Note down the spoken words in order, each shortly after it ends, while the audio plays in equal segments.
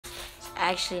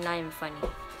actually not even funny.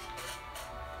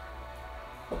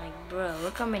 Like, bro,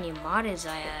 look how many modders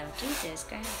I have. Jesus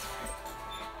Christ.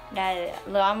 That,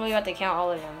 look, I'm really about to count all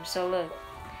of them. So look,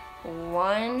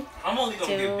 1, I'm only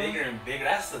gonna 2, get bigger and bigger.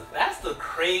 That's the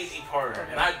crazy part.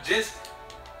 Okay. And I just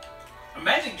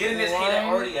imagine getting this kid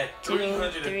already at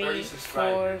 330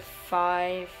 subscribers. 4,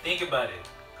 5. Think about it.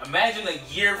 Imagine a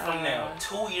year from now,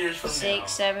 2 years from 6, now.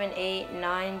 7, 8,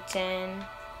 9, 10,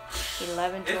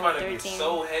 11, 12, 13. It's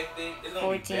so hectic. It's gonna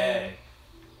 14, be bad.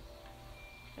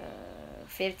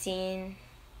 15,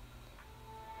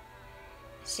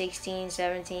 16,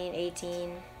 17,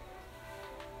 18,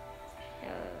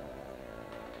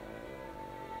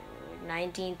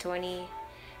 19, 20,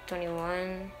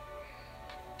 21,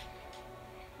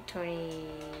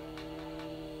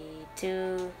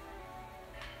 22,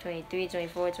 23,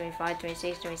 24, 25,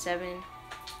 26, 27.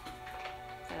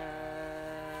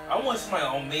 I want somebody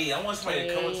on me. I want somebody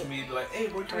to come up to me and be like, hey,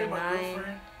 where'd you my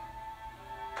girlfriend?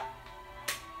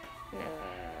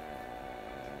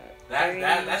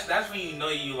 That's when you know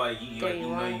you like you 31, like you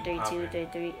know you 32, popping.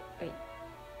 33, wait,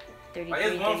 33, Like,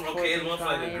 it's one, 34, okay, it's one for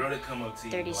like 35, a girl to come up to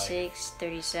you. 36, like,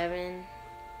 37,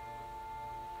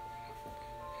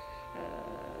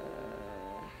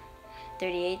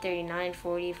 38, 39,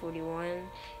 40, 41,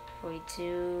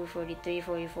 42, 43,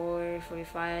 44,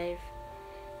 45,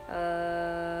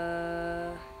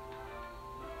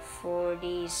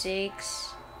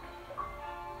 46,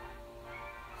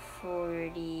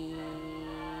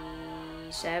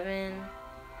 47,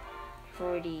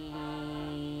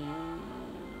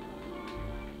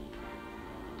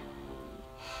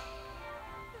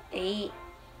 48,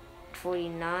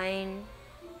 49,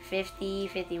 50,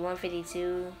 51,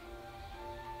 52,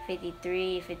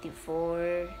 53,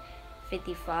 54,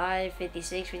 55,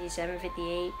 56, 57,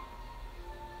 58,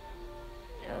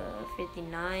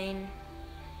 59,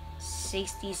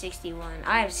 60, 61.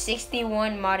 I have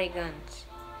 61 modded guns.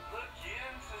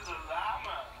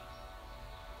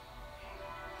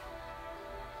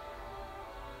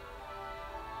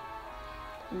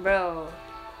 Bro,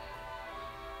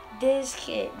 this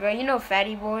kid, bro, you know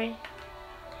Fatty Boy,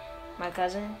 my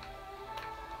cousin?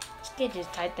 This kid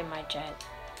just typed in my chat.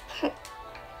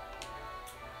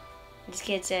 This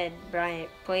kid said, Bryant,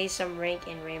 play some rank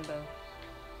in Rainbow.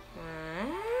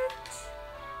 What?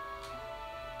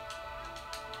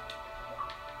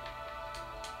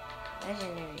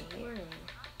 Legendary hero.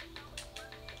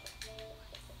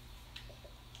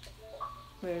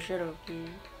 Bro, shut up, dude.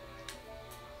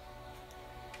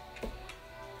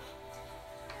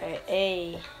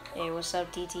 Hey, what's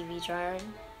up, TTV Tryhard?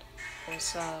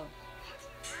 What's up?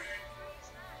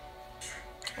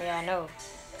 Yeah, I know.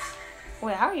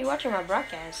 Wait, how are you watching my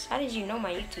broadcast? How did you know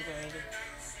my YouTube already?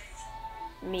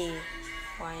 Me,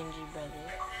 YNG brother.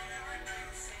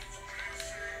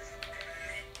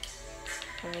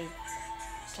 Let me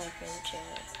type in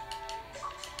chat.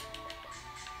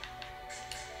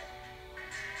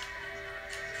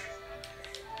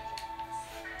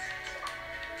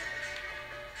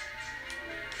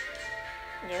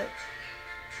 Yep.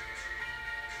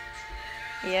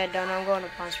 Yeah, Don, I'm going to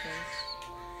Palm Springs.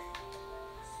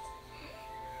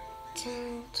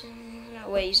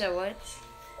 Wait, you said what?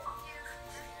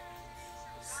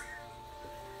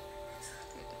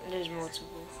 There's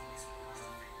multiple.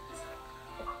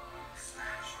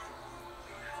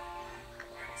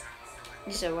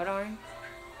 You said what, Aaron?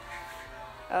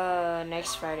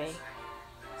 Next Friday.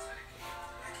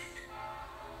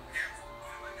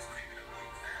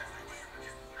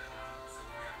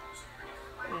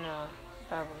 No,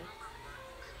 probably.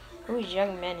 Who's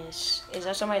Young Menace? Is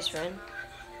that somebody's friend?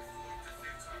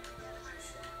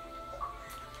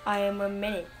 I am a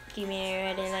minute. Give me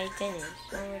a red like tennis.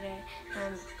 Over there,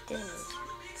 I'm tennis.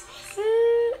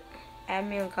 Add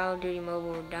me on Call of Duty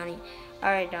Mobile, Donnie.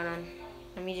 Alright, Don.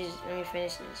 Let me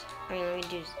finish this. Let me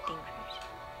do this thing first.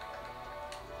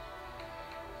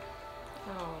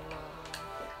 Oh no.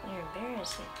 You're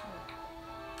embarrassing.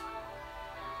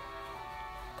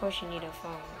 Of course you need a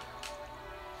phone.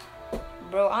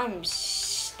 Bro, I'm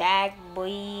stacked,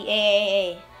 boy.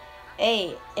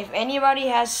 Hey, if anybody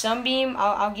has Sunbeam,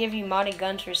 I'll give you modded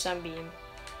guns for Sunbeam.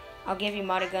 I'll give you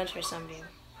modded guns for Sunbeam.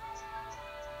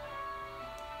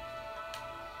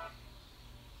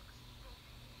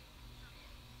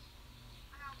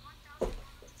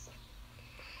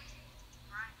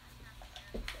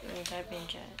 Let me type in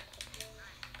chat.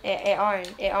 Hey, Arn,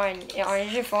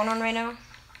 is your phone on right now?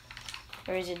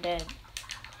 Or is it dead?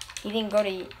 He didn't go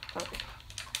to... Oh.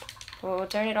 Well, we'll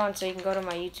turn it on so you can go to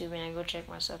my YouTube and then go check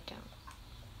my sub count.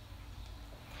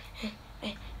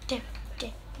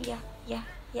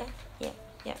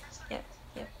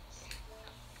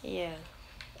 Yeah.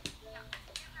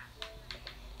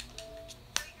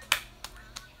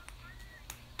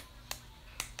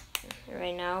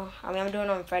 right now. I mean, I'm doing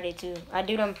them on Friday too. I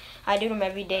do them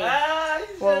every day.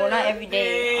 Well, not every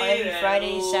day. Or every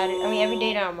Friday, Saturday. I mean, every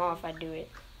day that I'm off, I do it.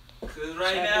 Cause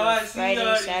right now I see Friday,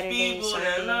 all these Saturday, people Sunday.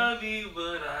 That love you,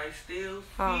 but I still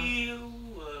feel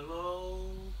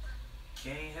alone.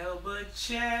 Can't help but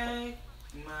check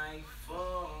my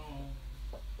phone.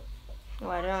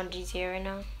 What, are on GTA right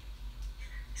now?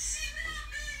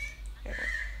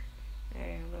 There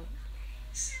you go.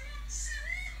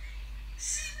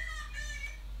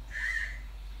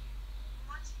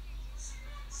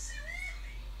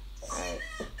 Alright.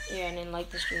 Yeah, and then like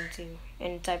the stream too.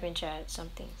 And type in chat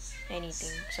something.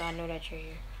 Anything. So I know that you're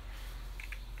here.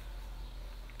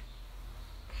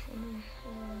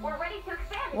 We're ready to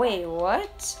expand. Wait,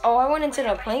 what? Oh, I went into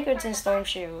the Plankerton Storm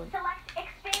Shield.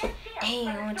 Dang,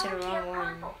 I went to the wrong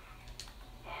one.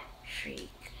 Freak.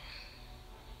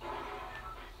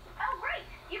 Oh, great!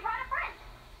 You brought a friend.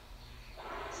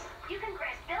 You can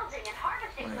grant building and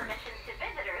harvesting permissions to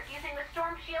visitors using the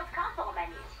Storm Shield console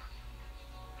menu.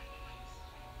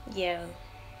 Yeah.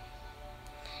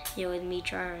 Yo, with me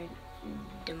trying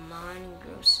Damon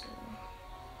Grosso.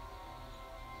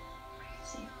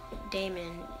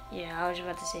 Damon. Yeah, I was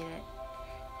about to say that.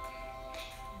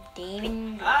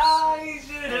 Damon Grosso. I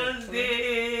should have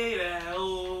stayed at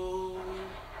home.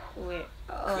 Where?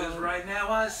 Cause right now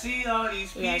I see all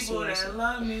these people that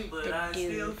love me, but I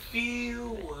still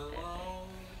feel alone.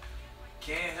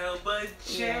 Can't help but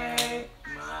check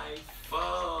my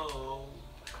phone.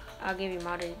 I'll give you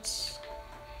moddeds.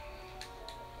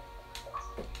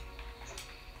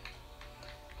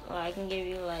 Well, I can give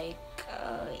you like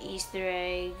Easter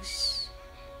eggs,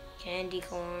 candy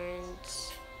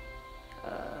corns. I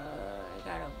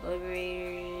got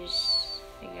obliterators.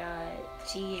 I got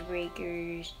siege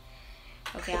breakers.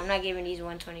 Okay, I'm not giving these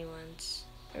 121s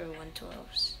or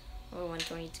 112s or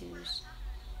 122s.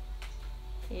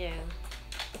 Yeah.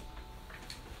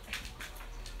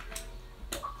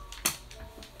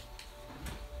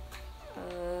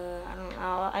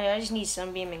 I just need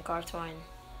Sunbeam and Cartwine.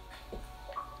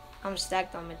 I'm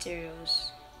stacked on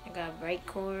materials. I got Bright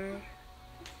Core.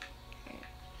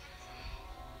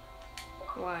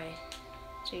 Why?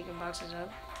 So you can box us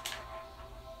up?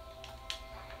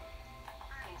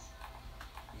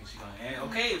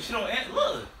 Okay, if she don't answer,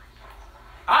 look.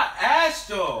 I asked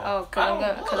y'all. Oh,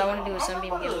 cause I want to do a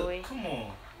Sunbeam giveaway. Come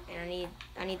on. And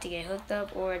I need to get hooked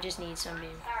up, or I just need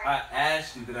Sunbeam. I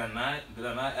asked you. Did I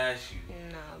not ask you?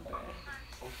 Nah, bro.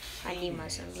 Okay, I need my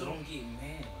Sunbeam. So don't get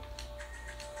mad.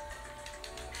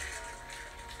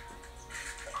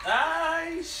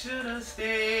 I should have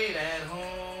stayed at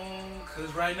home.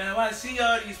 Cause right now I see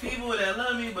all these people that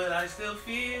love me, but I still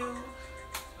feel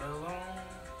alone.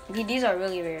 These are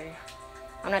really rare.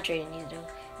 I'm not trading these though.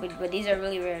 But these are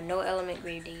really rare. No element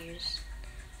grave diggers.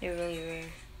 They're really rare.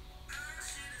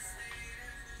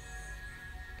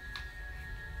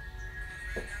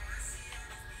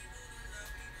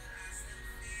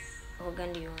 What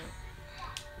gun do you want?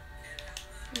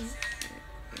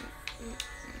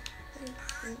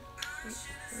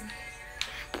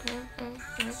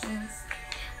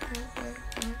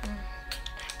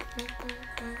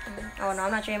 Oh no,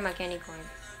 I'm not trading my candy corn.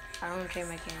 I don't trade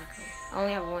my candy corn. I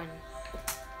only have one.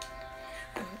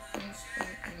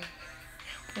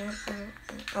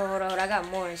 Oh, hold on, I got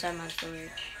more inside my storage.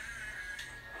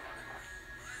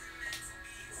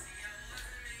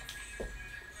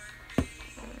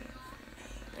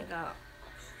 I got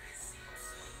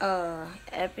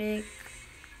Epic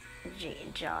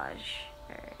Josh.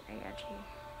 Alright, I got you.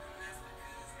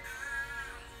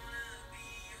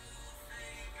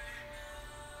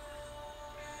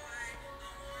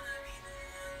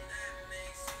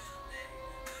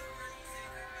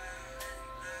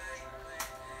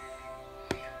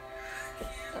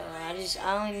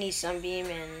 I only need Sunbeam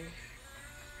and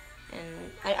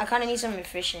I kind of need some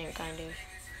efficient kind of.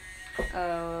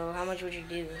 How much would you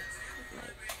do?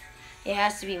 Like, it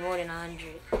has to be more than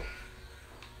 100.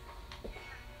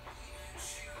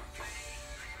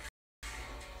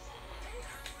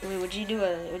 Wait, would you do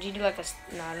like a?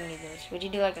 No, I don't need this. Would you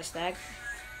do like a stack?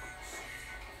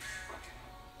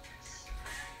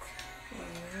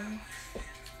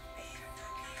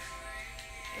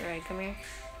 Alright, come here.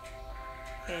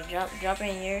 Yeah, drop it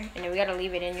in here, and then we gotta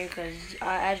leave it in here because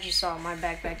as you saw, my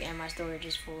backpack and my storage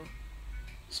is full.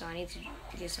 So I need to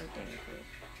get something real quick.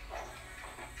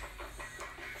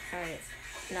 Alright,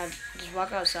 now just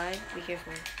walk outside. Be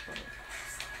careful.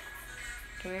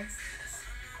 Come here.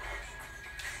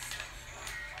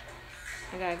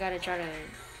 I gotta try to.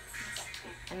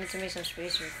 I need to make some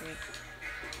space real quick.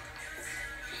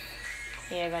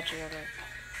 Yeah, I got you.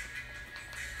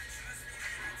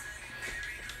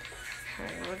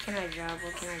 Alright, what can I drop?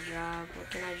 What can I drop? What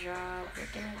can I drop?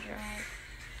 What can I drop?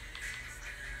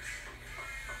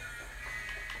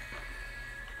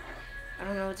 I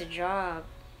don't know what to drop.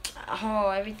 Oh,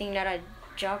 everything that I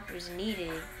dropped was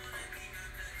needed.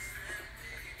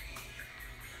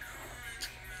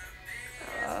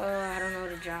 I don't know what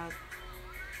to drop.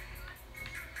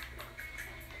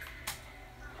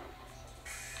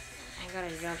 I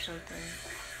gotta drop something.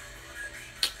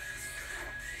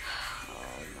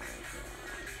 Oh my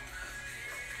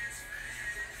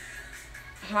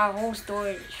god. My whole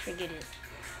storage, forget it.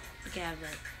 You can have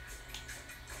that.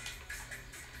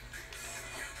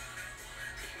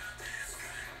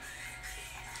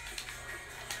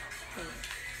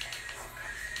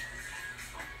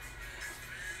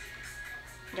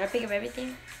 Did I pick up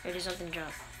everything? Or did something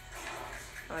drop?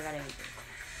 Oh, I got everything.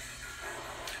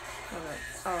 Hold up.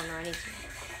 Oh, no, I need to.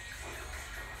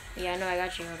 Yeah, I know, I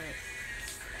got you. Hold up.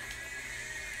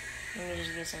 Let me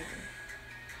just get something.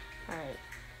 Alright.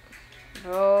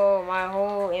 Bro, my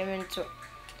whole inventory.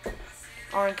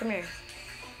 Oren, come here.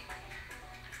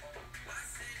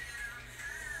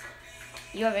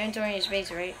 You have inventory in your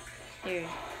space, right? Here.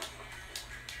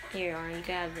 Here, Oren, you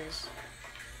can have this.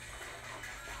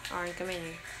 Oren, come in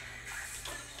here.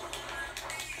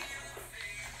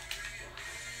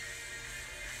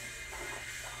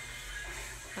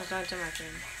 I was talking to my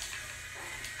friend.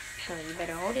 So you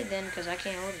better hold it then, because I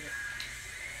can't hold it.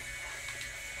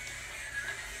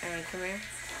 Alright, come here.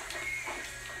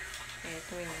 Alright,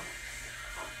 come here.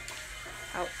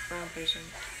 Oh, wrong person.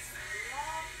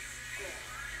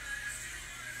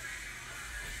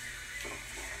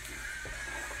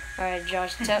 Alright,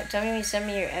 Josh, tell me when you send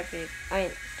me your epic.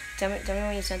 Tell me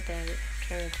when you sent that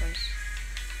train request.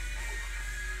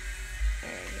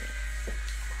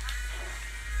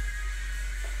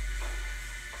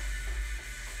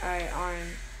 Alright, Oren.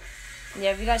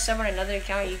 Yeah, if you guys sub on another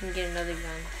account, you can get another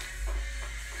gun.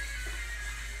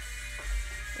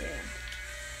 Yeah.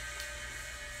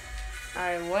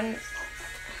 Alright, one.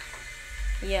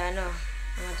 Yeah, I know.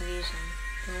 I'm about to give you some.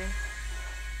 Come here.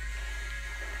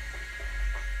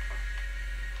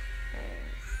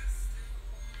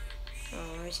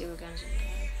 Oh, let me see what guns we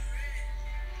have.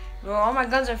 Bro, all my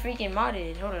guns are freaking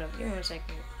modded. Hold up, give me 1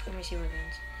 second. Let me see what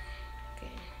guns.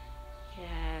 Okay.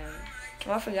 Yeah.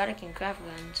 Oh, I forgot I can craft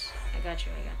guns. I got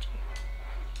you, I got you.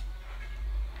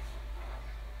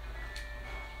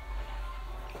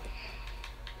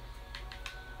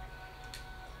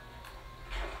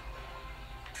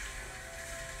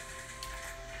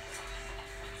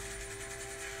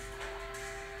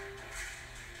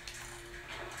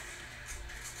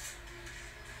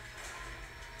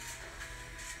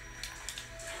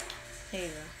 There you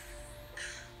go.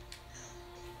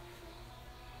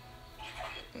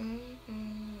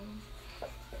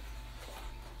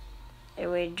 Hey,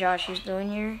 wait, Josh, you still in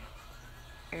here?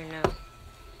 Or no?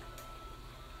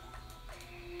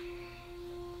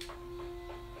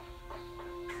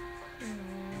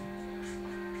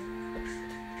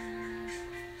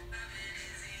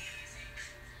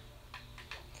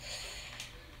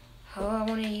 Oh, I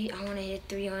wanna hit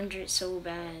 300 so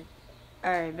bad.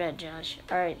 Alright, bet, Josh.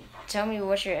 Alright, tell me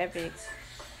what's your epic.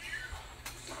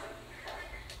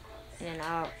 And then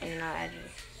I'll add you.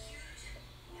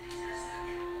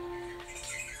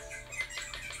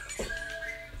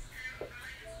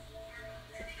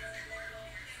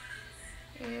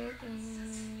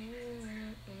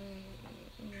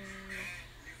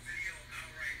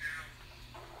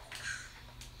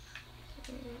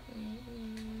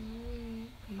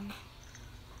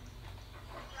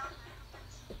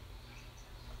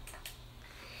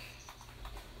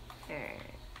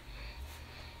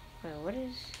 Wait, what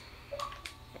is?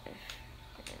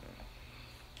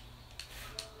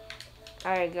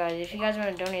 Alright, guys, if you guys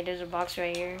want to donate, there's a box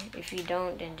right here. If you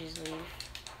don't, then just leave.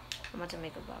 I'm about to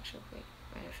make a box real quick.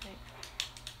 Matter of fact.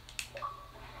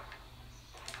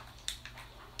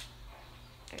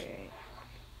 Alright.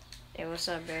 Hey, what's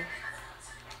up, bro?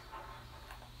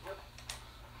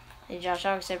 Hey, Josh,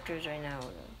 I'll accept yours right now.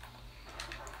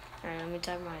 Alright, let me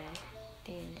type my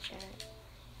thing in the chat.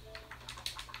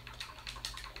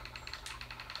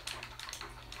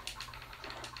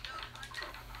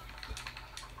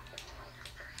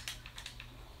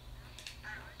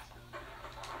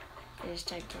 Just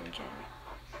typed in the chat.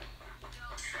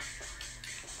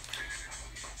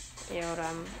 Yeah, hold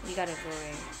on. You gotta go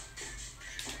right.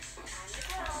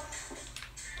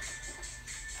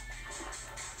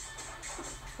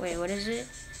 Wait, what is it?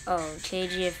 Oh,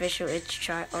 KG official. It's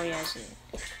try. Oh yeah, I see it.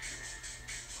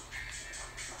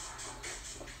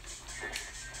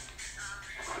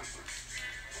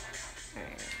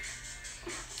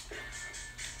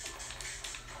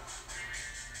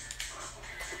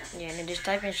 Yeah, and then just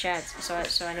type in chat so I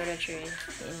know that you're in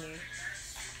here.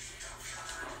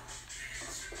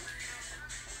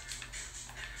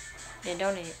 Then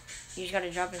donate. You just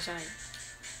gotta drop inside.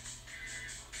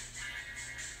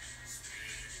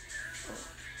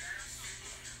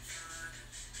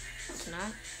 It's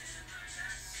not?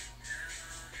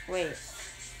 Wait,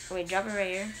 drop it right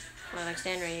here. Or like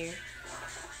stand right here.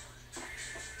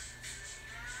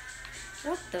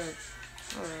 What the?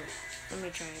 Hold up. Let me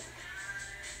try it.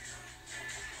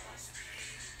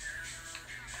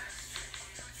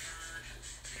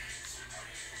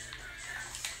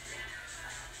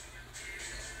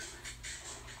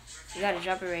 You gotta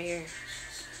drop it right here.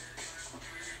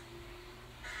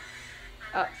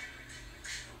 Oh.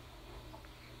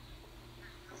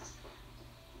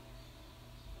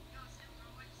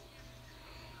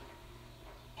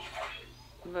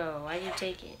 Bro, why'd you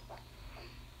take it?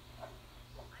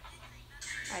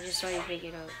 I just saw you pick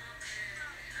it up.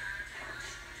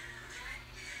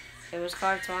 It was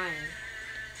car twine.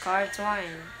 Car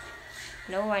twine.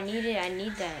 No, I need it. I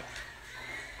need that.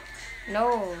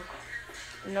 No.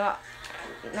 No,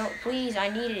 please, I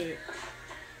need it.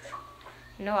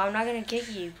 No, I'm not gonna kick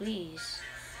you, please.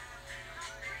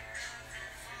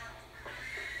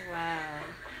 Wow.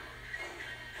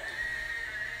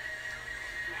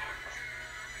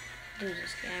 Dude,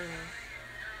 this camera.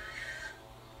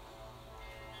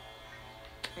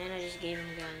 And I just gave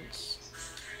him guns.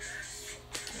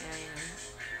 Yeah, I am.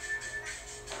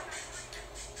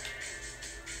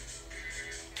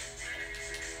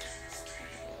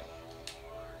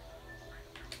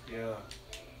 Yeah.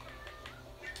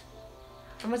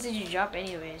 How much did you drop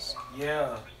anyways?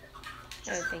 Yeah.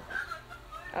 I don't think.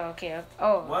 Oh, okay.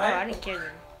 Oh, what? Oh, I didn't care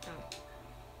then. Oh.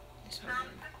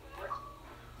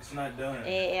 It's not done.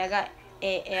 Hey,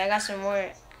 I got some more.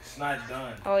 It's not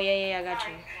done. Oh, yeah, I got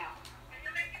you.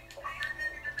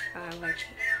 I got you.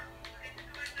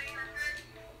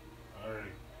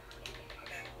 Alright.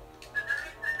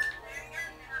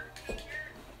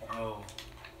 Oh.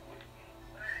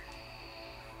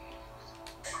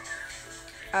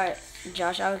 Alright,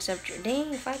 Josh, I'll accept you.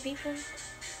 Dang, 5 people?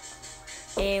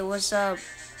 Hey, what's up?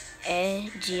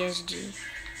 GSG.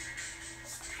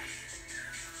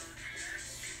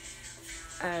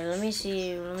 Alright, let me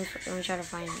see. Let me try to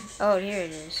find it. Oh, here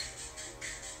it is.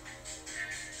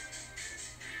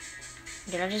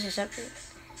 Did I just accept it?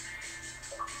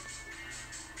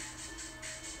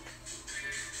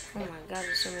 Oh my god,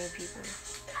 there's so many people.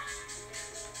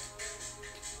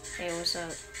 Hey, what's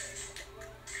up?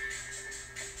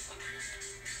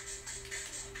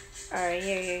 Alright,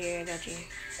 here, I got you.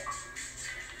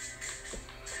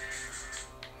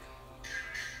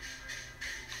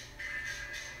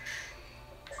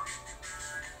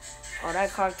 Oh,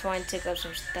 that car twine took up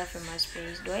some stuff in my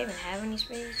space. Do I even have any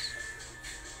space?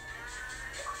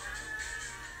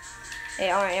 Hey,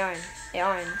 Aaron.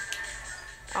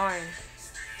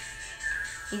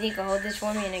 You think you'll hold this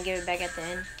for me and then give it back at the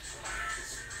end?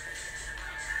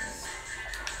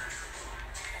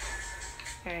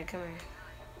 Alright, come here.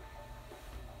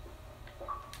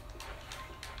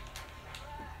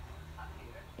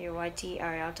 Your YT.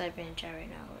 Alright, I'll type it in chat right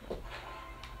now.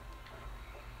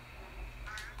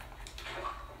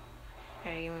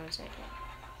 Alright, give me 1 second.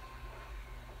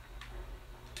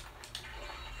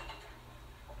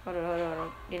 Hold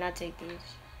on. Do not take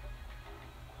these.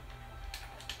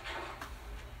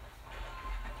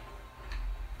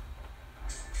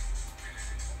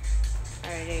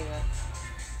 Alright, there you go.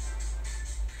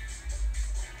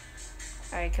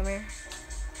 Alright, come here.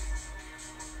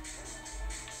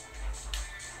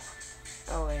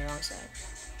 Oh wait, wrong side.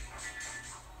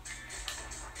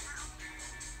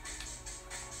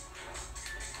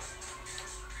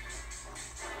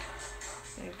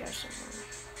 Maybe there's some more.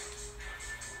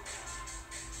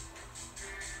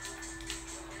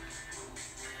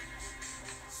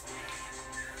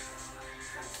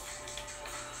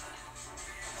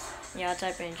 Yeah, I'll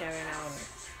type in chat right now.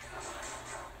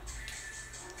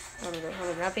 Hold on.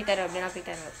 Do not pick that up.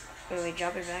 Wait,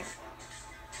 drop it back.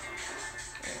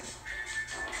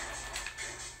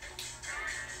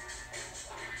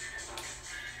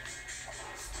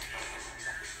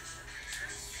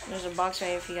 There's a box right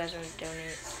here if you guys want to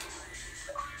donate.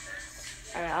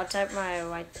 Alright, I'll type my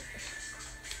white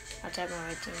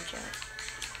team chat.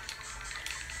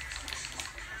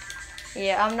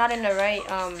 Yeah, I'm not in the right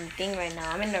thing right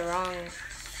now. I'm in the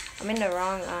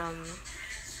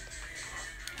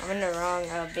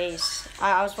wrong base.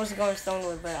 I was supposed to go in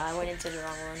Stonewood, but I went into the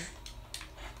wrong one.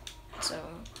 So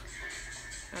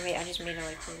I just made it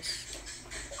like this.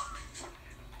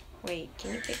 Wait,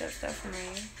 can you pick up stuff from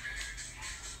right here?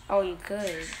 Oh, you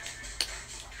could.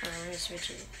 Let me switch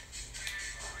it.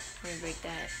 Let me break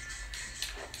that.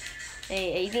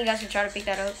 Hey, you think you guys can try to pick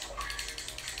that up?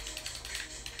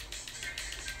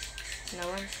 No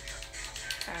one?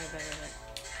 Alright, bet.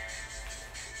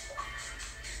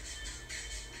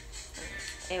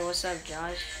 Hey, what's up,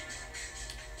 Josh?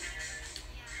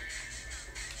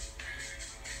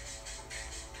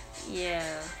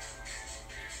 Yeah.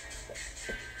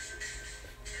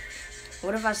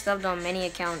 What if I subbed on many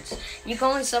accounts? You can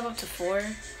only sub up to 4,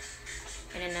 and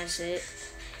then that's it.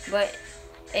 But,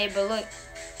 hey, but look,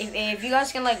 if you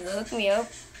guys can like hook me up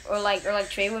or like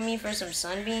trade with me for some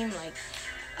Sunbeam,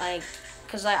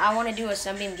 cause like I want to do a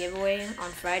Sunbeam giveaway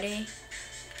on Friday.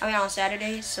 I mean on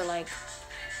Saturday. So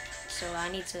I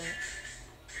need to.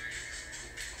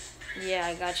 Yeah,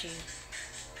 I got you.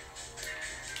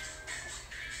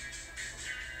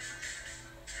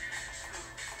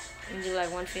 You do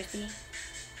like 150.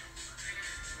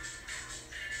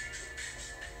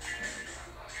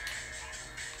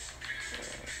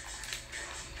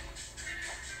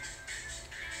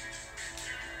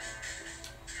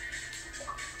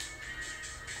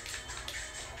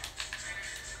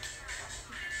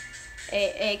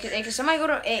 Hey, could somebody go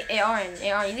to Aaron,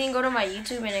 you didn't go to my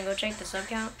YouTube and then go check the sub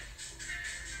count?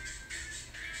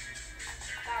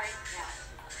 Sorry,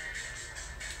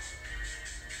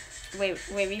 no.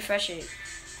 Wait, refresh it.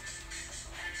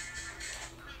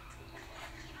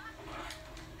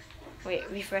 Wait,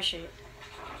 refresh it.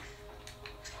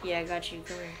 Yeah, I got you.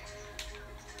 Come here.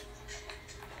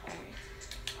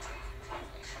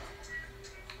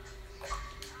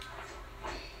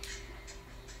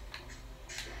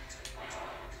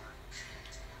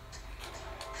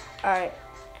 Alright,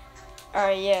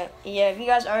 yeah. If you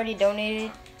guys already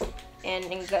donated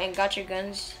and got your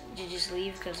guns, you just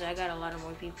leave because I got a lot of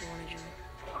more people want to join.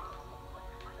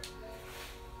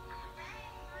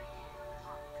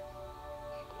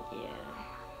 Yeah.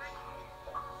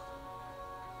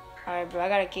 Alright, bro, I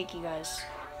gotta kick you guys.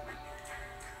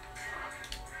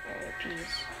 Alright,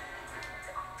 peace.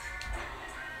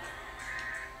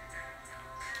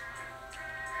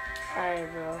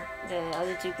 Alright, bro. The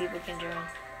other 2 people can join.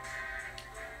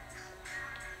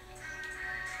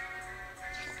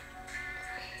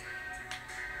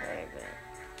 Alright, bet.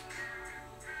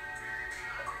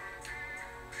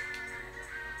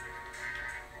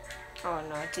 Oh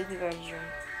no, 2 people already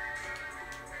joined.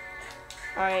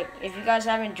 Alright, if you guys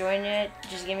haven't joined yet,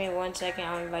 just give me 1 second,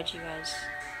 I'll invite you guys.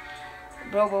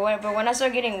 Bro, but when I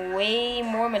start getting way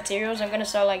more materials, I'm gonna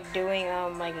start like doing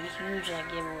like huge like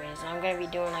giveaways. I'm gonna be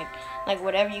doing like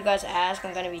whatever you guys ask,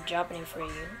 I'm gonna be dropping it for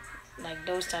you. Like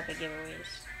those type of giveaways.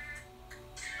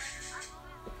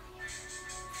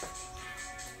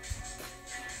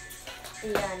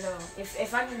 Yeah, I know.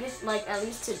 If I can get like at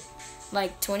least to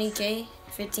like 20k,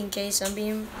 15k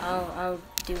Sunbeam, I'll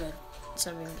do a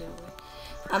Sunbeam giveaway.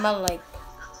 I'm at like,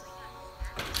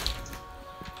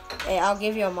 hey, I'll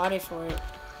give you a modded for it.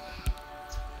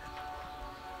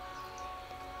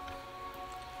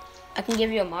 I can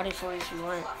give you a modded for it if you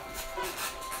want.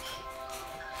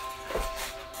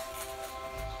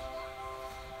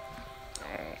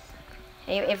 Alright.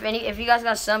 Hey, if you guys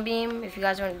got Sunbeam, if you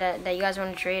guys want that you guys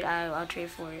want to trade, I'll trade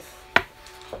for it.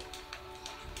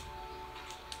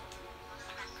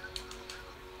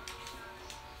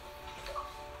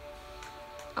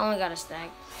 I only got a stack.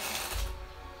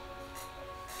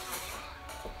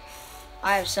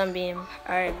 I have Sunbeam.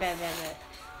 Alright, bet.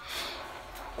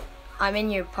 I'm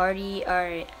in your party.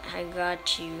 Alright, I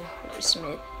got you,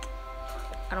 Smith.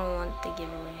 I don't want the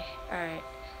giveaway. Alright.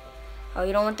 Oh,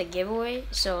 you don't want the giveaway?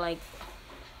 So, like,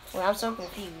 well, I'm so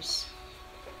confused.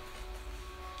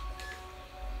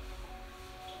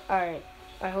 Alright.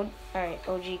 Alright,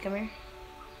 OG, come here.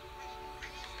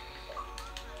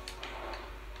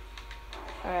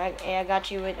 Alright, I got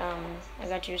you with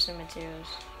some materials.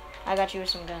 I got you with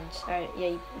some guns. Alright, yeah,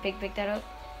 you pick that up.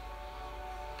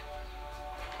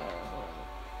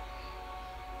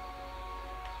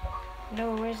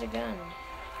 No, where's the gun?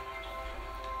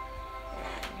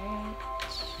 Alright.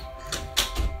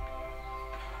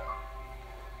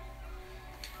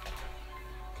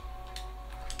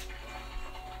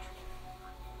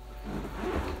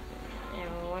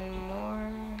 And one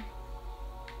more.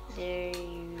 There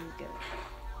you go.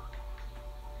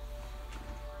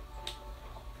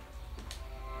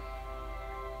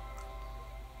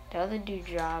 The other dude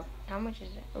dropped. How much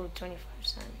is that? Oh, 25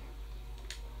 cents.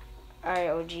 Alright,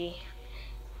 OG.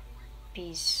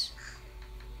 Peace.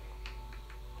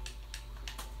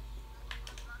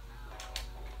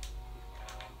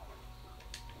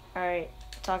 Alright,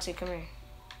 Toxic, come here.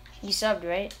 You subbed,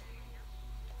 right?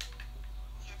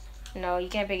 No, you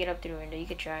can't pick it up through the window. You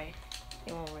could try.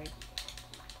 It won't work.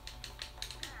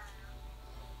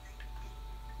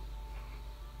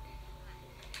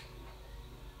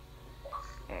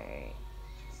 Alright.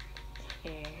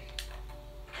 Here.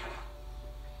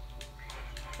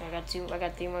 I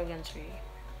got 3 more guns for you.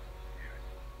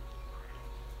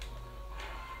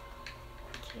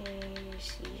 Okay,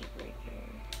 siege breaker.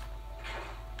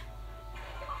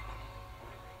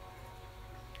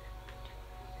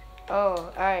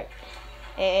 Oh, alright.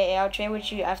 Hey, I'll trade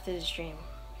with you after the stream.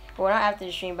 Well, not after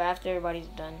the stream, but after everybody's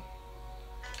done.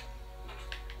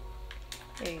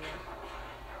 There you go.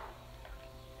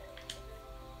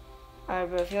 Alright,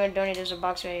 bro, if you want to donate, there's a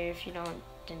box right here. If you don't,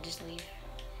 then just leave.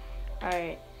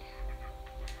 Alright.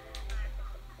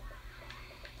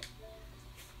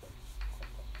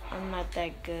 I'm not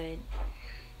that good.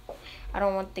 I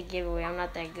don't want the giveaway. I'm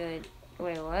not that good.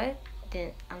 Wait, what?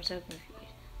 Then I'm so confused.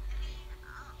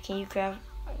 Can you craft?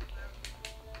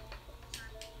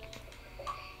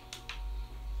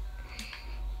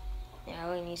 Yeah, I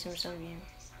really need some sunbeam.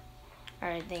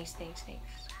 Alright, thanks.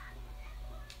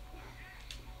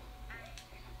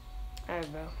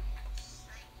 Alright, bro.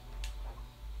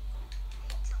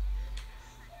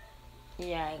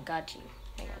 Yeah, I got you.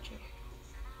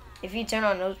 If you turn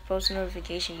on post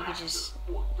notification, you can just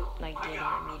like get it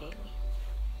immediately.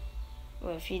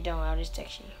 Well, if you don't, I'll just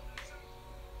text you.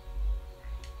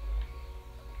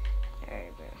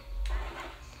 Alright, bro.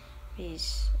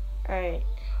 Peace. Alright.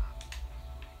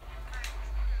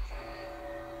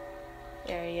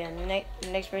 Yeah.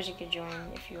 Next person can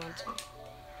join if you want to.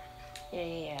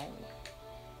 Yeah.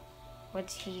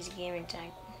 What's his gaming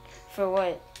tag? For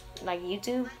what? Like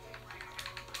YouTube?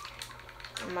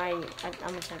 I'm gonna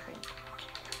type it.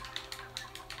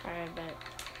 Alright, bet.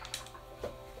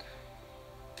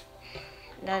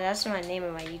 That's my name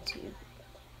of my YouTube.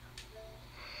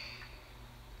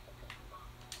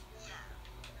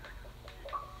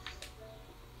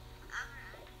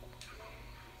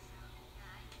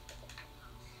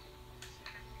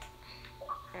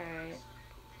 Alright.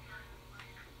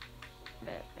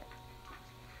 Bet.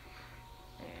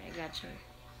 Alright, I got you.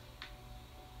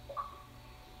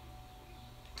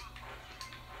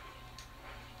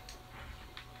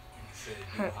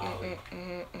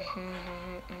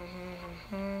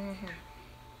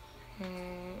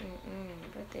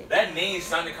 That name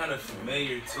sounded kind of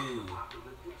familiar too.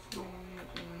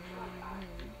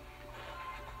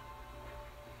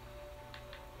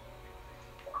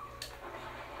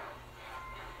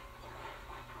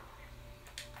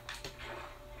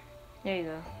 There you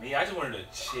go. Me, I just wanted to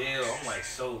chill. I'm like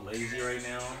so lazy right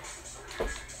now.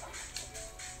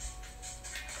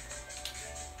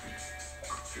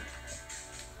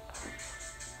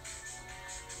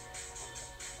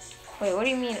 Wait, what do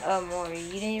you mean, more?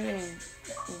 You didn't even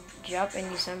drop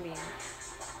any sunbeam.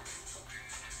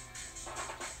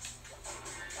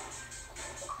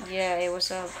 Yeah, hey, what's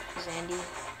up, Zandy?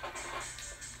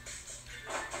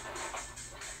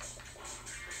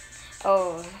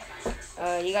 Oh,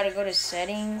 you gotta go to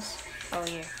settings. Oh,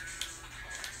 here.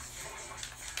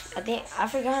 I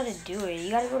forgot how to do it.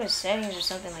 You gotta go to settings or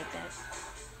something like that.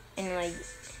 And, like,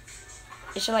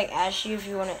 it should, like, ask you if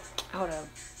you wanna, hold up.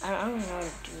 I don't know how to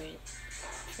do it.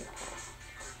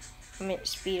 I'm in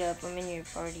speed up. I'm in your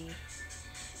party.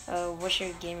 What's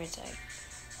your gamer tag?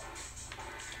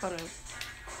 Hold up.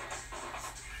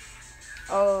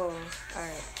 Oh,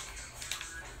 alright.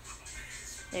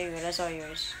 There you go. That's all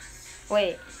yours.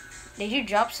 Wait, did you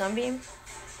drop sunbeam?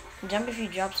 Jump if you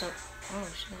drop some. Oh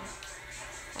shit.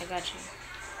 I got you.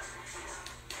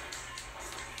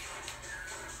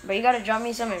 But you gotta drop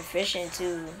me some efficient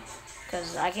too.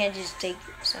 Cause I can't just take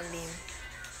sunbeam.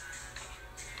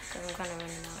 Cause I'm kinda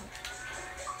running out.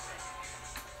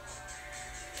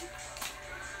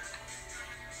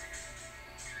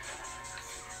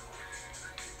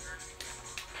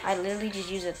 I literally just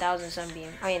used 1,000 sunbeam.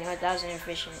 I mean 1,000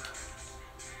 efficient.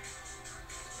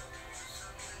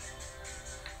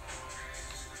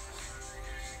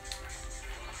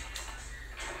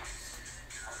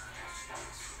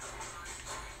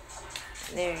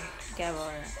 There, got all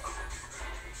that.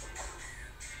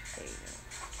 There you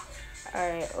go.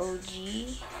 Alright, OG.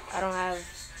 I don't have.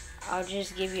 I'll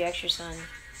just give you extra sun.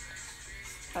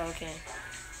 Oh, okay.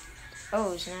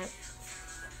 Oh, snap.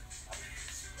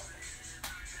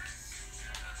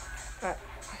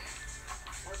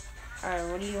 Alright,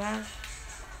 what do you have?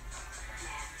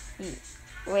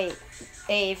 Wait.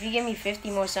 Hey, if you give me 50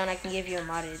 more sun, I can give you a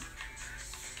modded.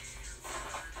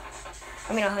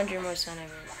 I mean 100 more sun, I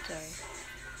mean. Sorry.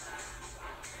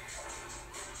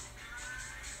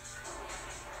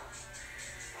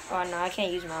 Oh no, I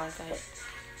can't use Malachite.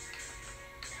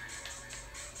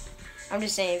 I'm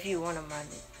just saying if you want to mod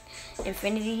it.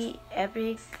 Infinity,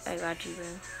 Epic, I got you, bro.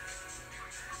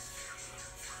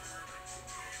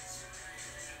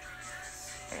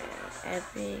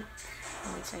 Epic, let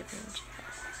me type in chat.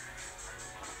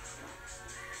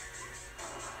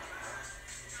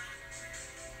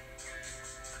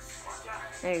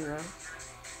 There you go.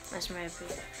 That's my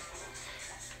Epic.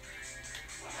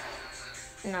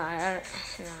 No, no.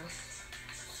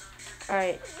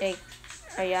 Alright, hey.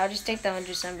 Alright, yeah, I'll just take the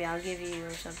 100 zombie. I'll give you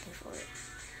or something for it.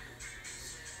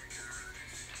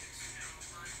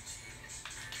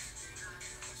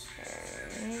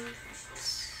 Alright.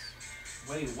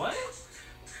 Wait, what?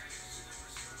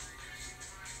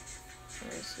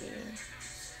 Let me see.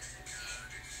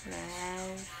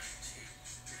 Nav.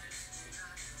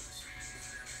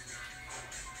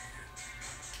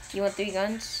 You want 3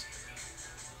 guns?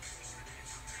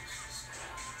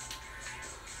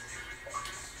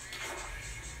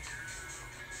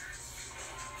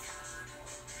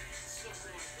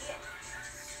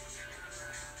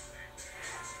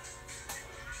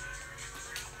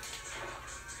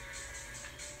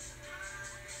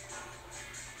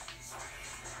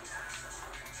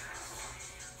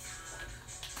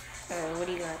 What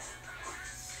do you got?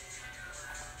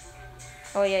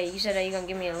 Oh yeah, you said that you're gonna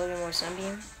give me a little bit more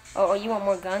sunbeam. Oh, you want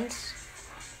more guns?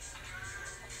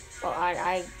 Oh,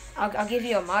 I'll give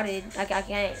you a modded. I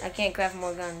can't craft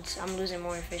more guns. I'm losing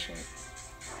more efficient.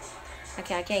 I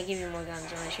can't give you more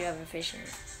guns unless you have efficient.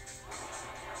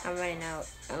 I'm running out.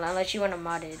 Unless you want a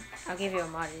modded, I'll give you a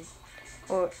modded.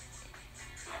 Or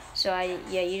so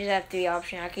yeah, you just have 3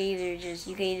 options. You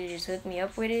can either just hook me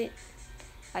up with it.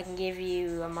 I can give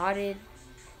you a modded,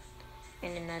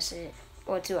 and then that's it.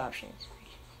 Or 2 options.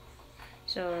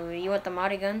 So you want the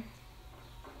modded gun?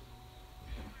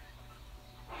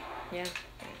 Yeah.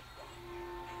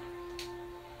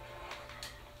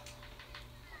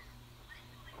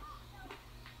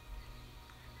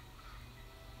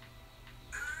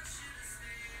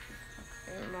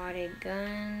 Modded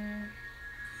gun.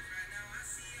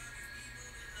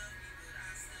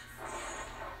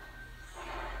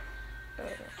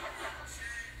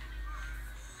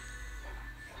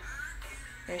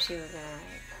 Let's see what we're gonna have.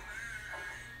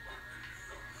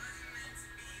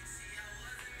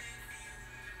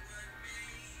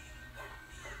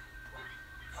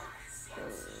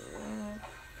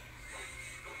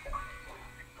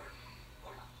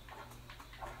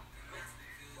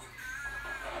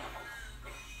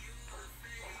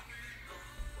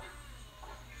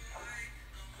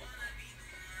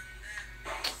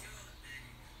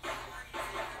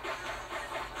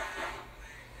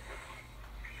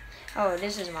 Oh,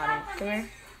 this is modded. Come here.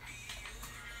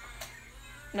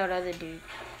 No, the other dude.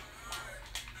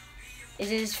 Is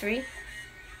this free?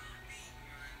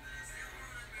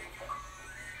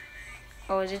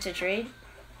 Oh, is it to trade?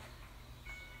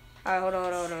 Alright, hold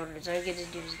on. So let me get this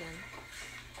dude's gun.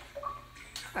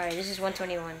 Alright, this is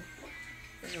 121.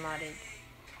 This is modded.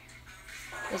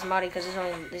 It's modded because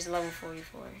it's level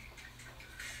 44.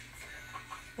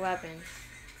 What happened?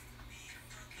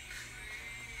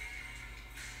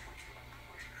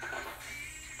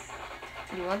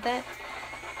 You want that?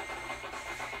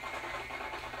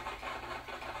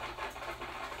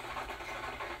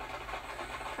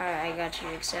 Alright, I got you.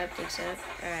 Accept. Alright,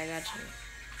 I got you.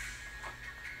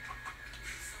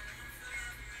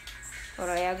 Hold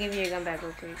on, I'll give you your gun back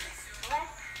real quick.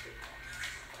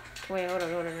 Wait, hold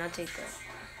on, I'll take that.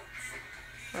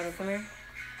 Hold on, come here.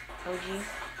 OG.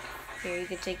 Here, you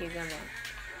can take your gun back.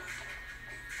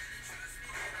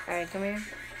 Alright, come here.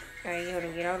 Alright, hold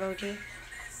on, get out, OG.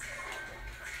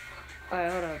 Alright,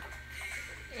 hold up.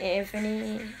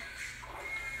 Infinity,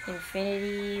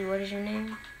 what is your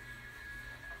name?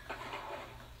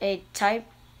 Hey, type,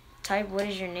 what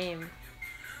is your name?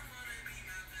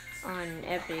 On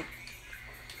Epic.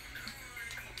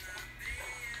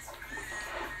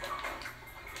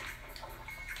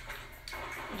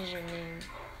 What is your name?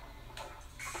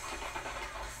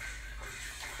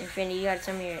 Infinity, you gotta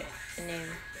tell me your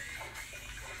name.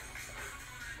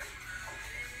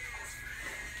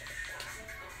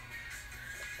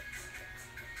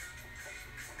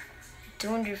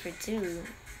 $200 for 2.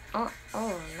 Oh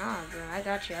nah, bro. I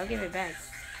got you. I'll give it back.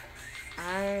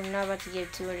 I'm not about to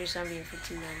give 200 something for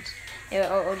 2 guns. Hey,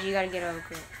 OG, you gotta get over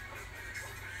quick.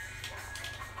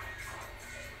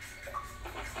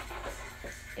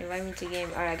 Invite me to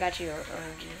game. Alright, I got you,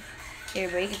 OG. Here,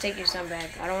 bro, you can take your son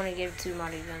back. I don't want to give 2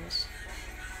 modded guns.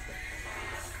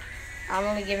 I'm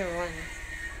only giving 1.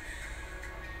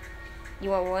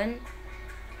 You want 1?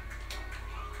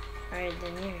 Alright,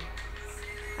 then here.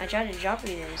 I tried to drop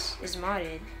you this. It's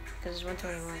modded because it's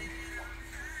 121.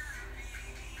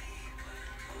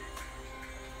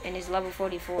 And it's level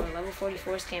 44. Level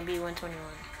 44s can't be 121.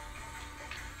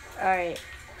 Alright.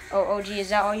 Oh, OG, is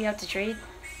that all you have to trade?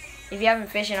 If you haven't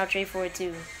fishing, I'll trade for it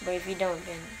too. But if you don't,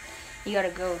 then you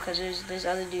gotta go, because this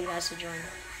other dude has to join.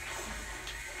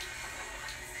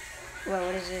 Wait,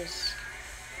 what is this?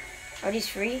 Are these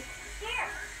free? Here.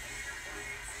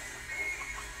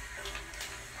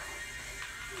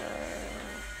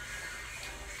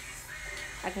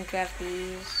 I can craft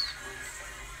these.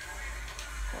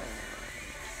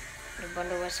 The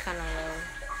bundle was kind of low.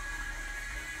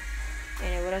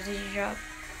 And then what else did you drop?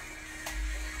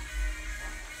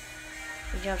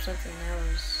 You dropped something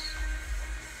else.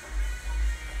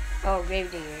 Oh,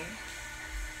 Gravedigger.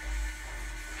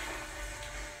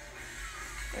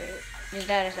 Wait, just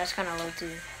that's kind of low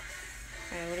too.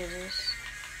 Alright, what is this?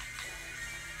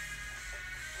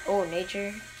 Oh,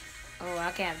 nature. Oh,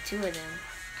 I can have 2 of them.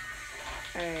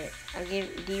 Alright,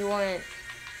 do you want,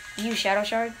 use Shadow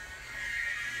Shard?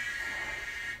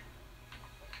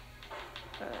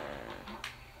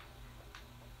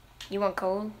 You want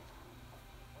cold?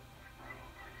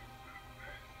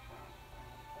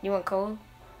 You want cold?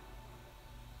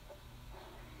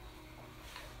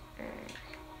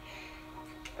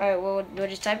 Alright, well,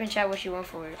 just type in chat what you want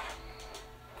for it.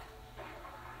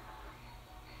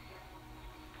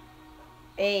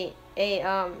 Hey,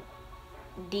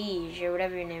 Deej, or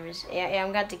whatever your name is. Yeah,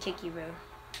 I'm got to kick you, bro.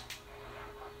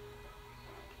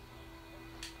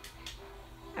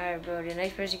 Alright, bro, the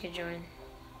next person can join.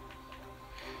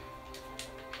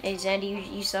 Hey,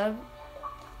 Zandy, you sub?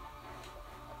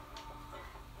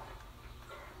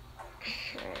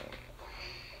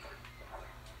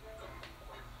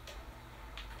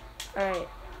 Alright.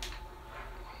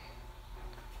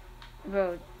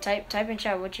 Bro, type in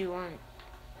chat what you want.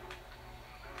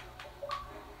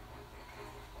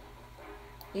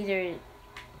 Either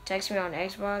text me on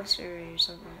Xbox or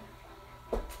something.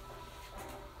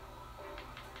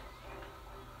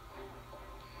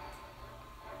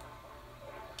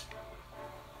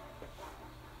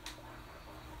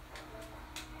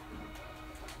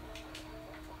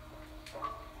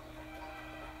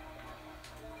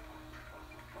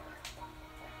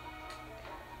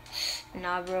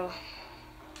 Nah, bro.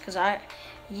 Cause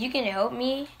you can help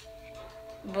me,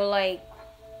 but like,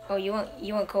 oh, you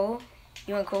want coal?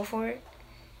 You want coal for it?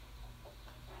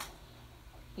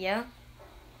 Yeah.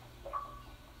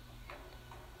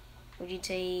 Would you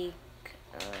take?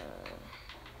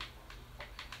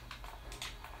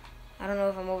 I don't know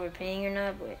if I'm overpaying or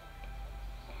not, but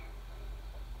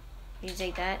you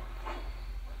take that.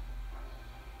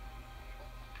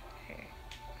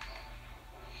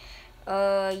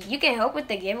 You can help with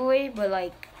the giveaway, but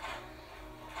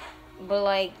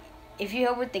if you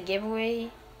help with the giveaway,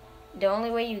 the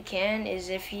only way you can is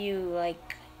if you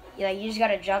like you just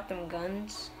gotta drop them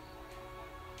guns.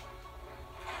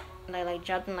 Like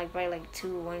drop them probably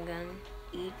 1 gun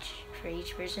each for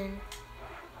each person.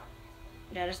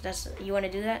 That's you wanna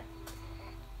do that?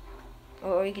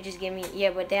 Or you could just give me,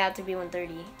 yeah, but they have to be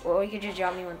 130. Or you could just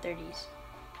drop me 130s,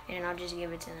 and then I'll just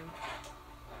give it to them.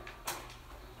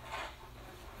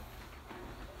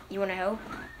 You wanna help?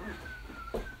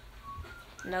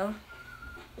 No?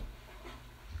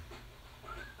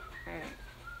 Alright.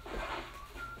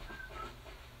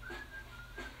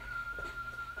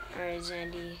 Alright,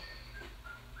 Zandy.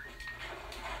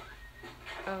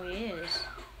 Oh, he is.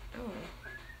 Oh.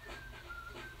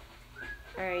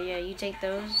 Alright, yeah, you take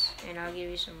those, and I'll give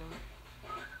you some more.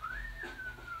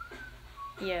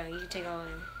 Yeah, you can take all of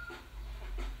them.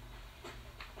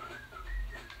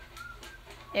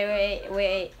 Hey,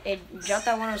 wait, drop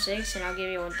that 106 and I'll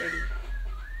give you 130.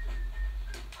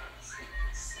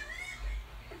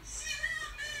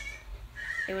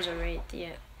 It was a raid,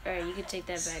 yeah. Alright, you can take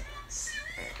that back.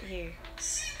 Alright, here.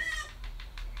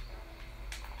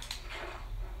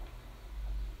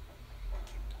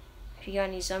 If you got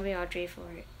any something, I'll trade for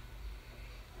it.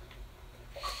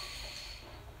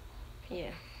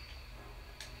 Yeah.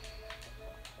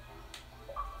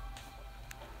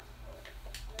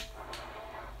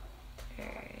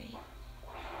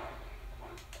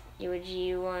 Would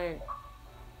you want?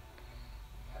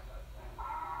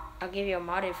 I'll give you a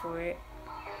modded for it.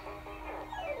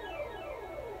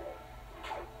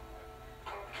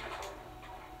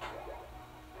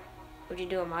 Would you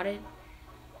do a modded?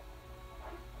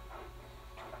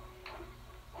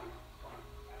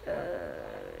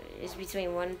 It's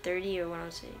between 130 or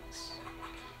 106.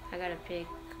 I gotta pick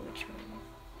which one.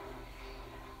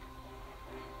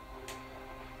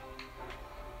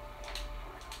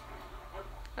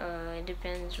 It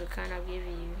depends what kind I'll give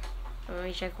you. Let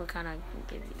me check what kind I can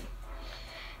give you.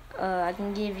 I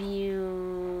can give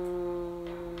you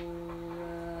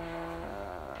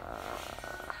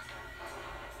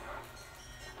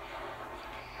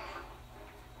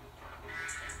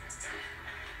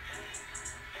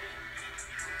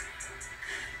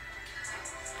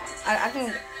I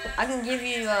can give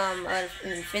you a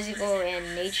physical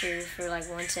and nature for like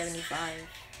 175.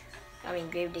 I mean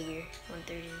Gravedigger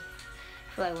 130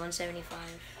 for like 175.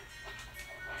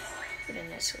 But then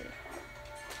that's it.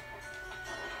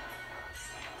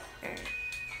 Alright.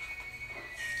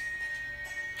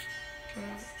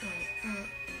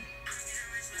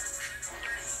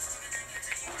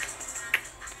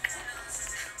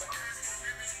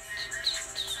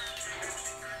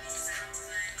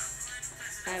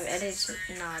 I have edits.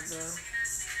 Nah, bro.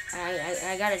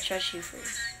 I gotta trust you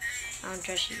first. I don't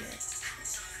trust you yet.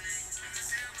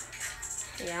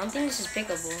 Yeah, I don't think this is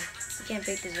pickable. You can't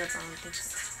pick this up. I don't think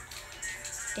so.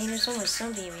 Dang, there's so much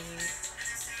sunbeam in here.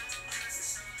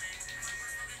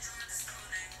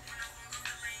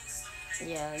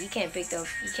 Yeah, you can't pick up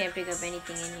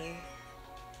anything in here.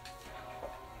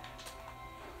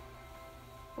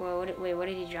 Well, wait, what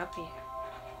did he drop you?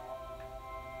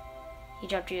 He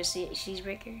dropped you a Siege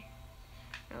Breaker?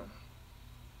 No.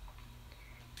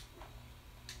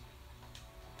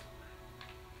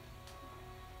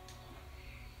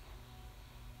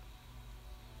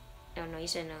 No, he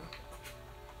said no.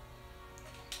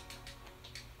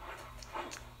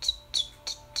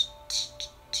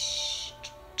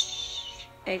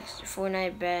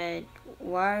 Fortnite bad.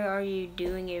 Why are you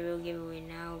doing a real giveaway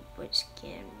now but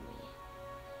scam me?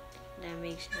 That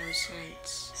makes no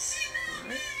sense.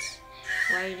 What?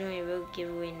 Why are you doing a real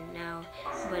giveaway now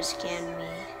but scam me?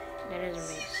 That doesn't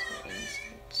make any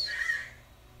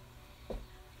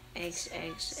sense.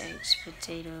 XXX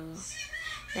potato.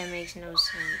 That makes no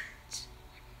sense.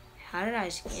 How did I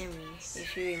scam you?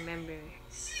 If you remember.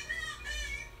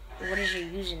 What is your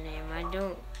username? I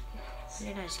don't. When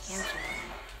did I scam someone?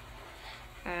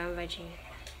 Alright, I'll invite you.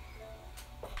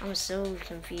 I'm so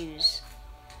confused.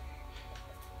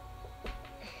 I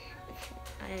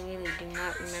really do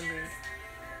not remember.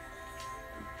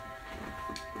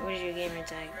 What is your gamer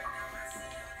tag?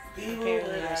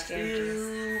 Apparently I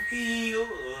scammed you.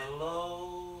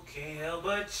 Can't help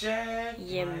but check.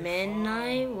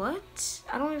 Yemeni? What?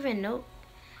 I don't even know.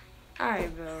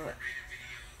 Alright, bro.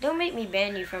 Don't make me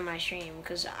ban you from my stream,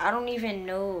 because I don't even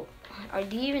know.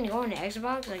 Do you even go on the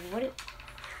Xbox? Like, what?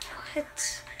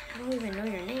 What? I don't even know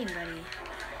your name, buddy.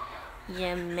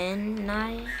 Yemeni?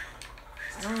 I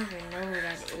don't even know who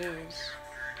that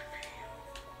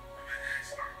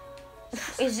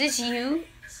is. Is this you?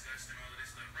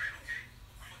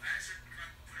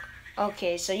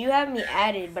 Okay, so you have me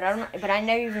added, but I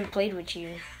never even played with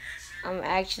you. I'm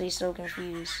actually so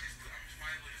confused.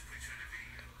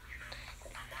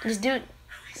 This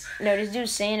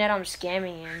dude's saying that I'm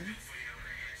scamming him.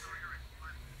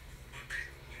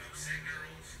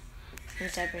 Let me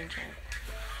type in chat.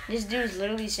 This dude's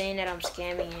literally saying that I'm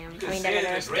scamming him. I mean, that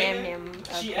I scammed him.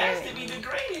 She asked to be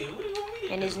degraded. What do you want me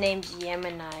to And his name's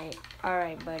Yemeni.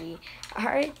 Alright, buddy.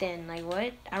 Alright then, like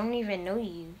what? I don't even know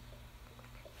you.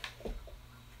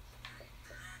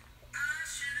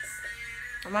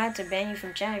 I might have to ban you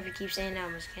from chat if you keep saying that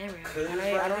I'm a scammer.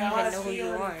 I don't even know who you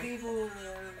are.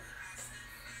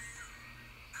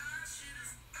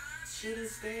 Should've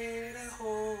stayed at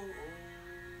home.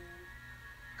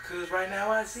 Cause right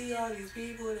now I see all these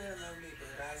people that love me,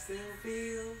 but I still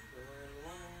feel alone.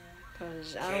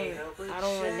 Cause I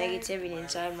don't want negativity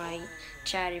inside my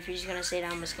chat if you're just gonna say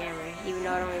that I'm a scammer, even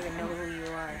though I don't even know who you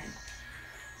are.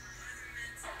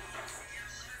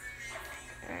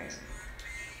 Alright.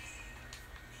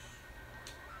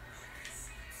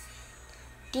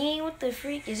 Dang, what the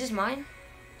freak? Is this mine?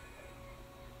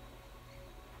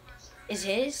 Is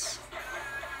his?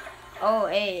 Oh,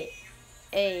 hey.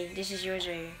 Hey, this is yours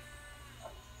right here.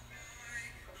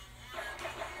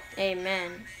 Hey,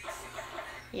 man.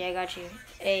 Yeah, I got you.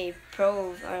 Hey,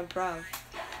 Prov.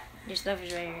 Your stuff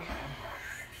is right here.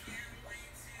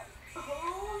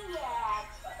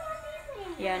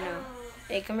 Yeah, I know.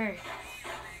 Hey, come here.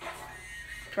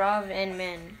 Prov and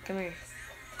man, come here.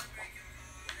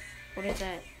 What is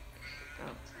that?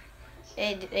 Oh.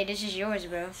 Hey, this is yours,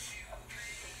 bro.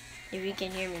 If you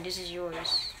can hear me, this is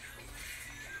yours.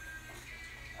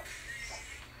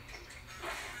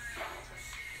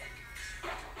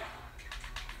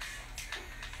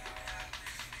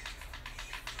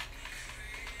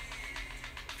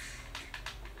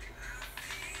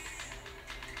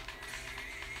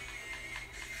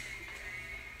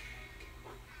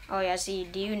 Oh yeah, I see.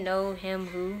 Do you know him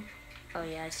who? Oh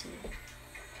yeah, I see.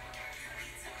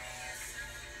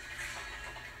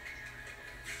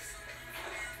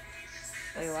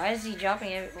 Wait, why is he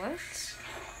dropping every— what?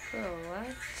 Bro,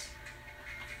 what?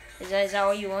 Is that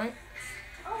all you want?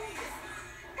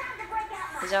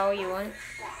 Is that all you want?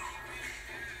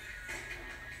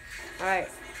 Alright.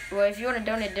 Well, if you want to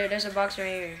donate, there's a box right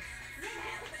here.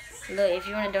 Look, if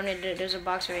you want to donate, there's a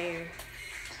box right here.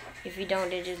 If you don't,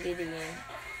 then just leave the game.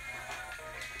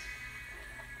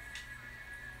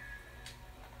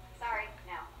 Sorry,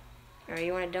 no. Alright,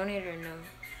 you want to donate or no?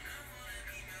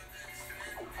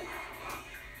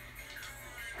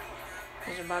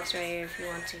 There's a box right here if you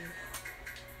want to.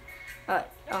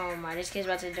 Oh my, this kid's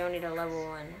about to donate a level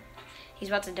 1. He's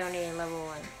about to donate a level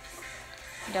 1.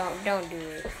 Don't do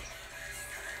it.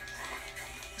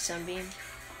 Sunbeam.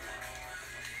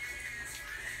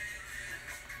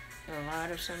 A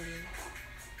lot of sunbeam.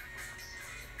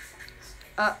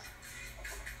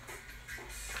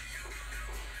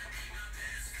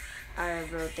 Alright,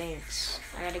 bro, thanks.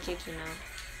 I gotta kick you now.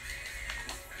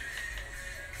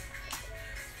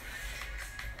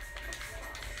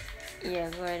 Yeah,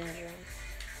 go ahead and join.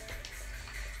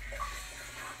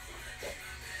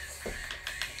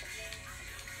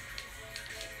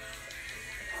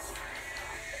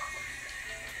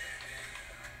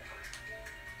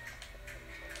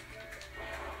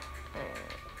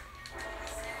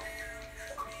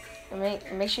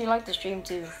 Make sure you like the stream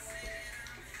too.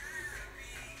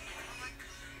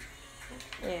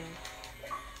 Yeah.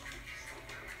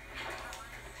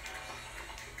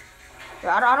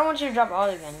 Bro, I don't want you to drop all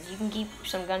the guns. You can keep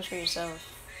some guns for yourself.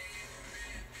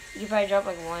 You can probably drop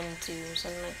like 1, 2,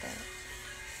 something like that.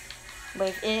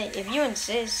 But if you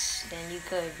insist, then you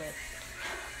could. But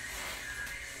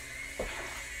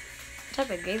what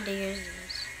type of grave digger is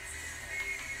this?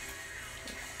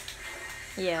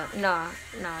 Yeah, nah,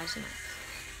 it's not.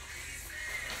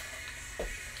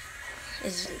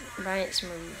 It's Bryant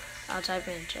Smooth. I'll type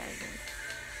in chat again.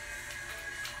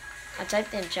 I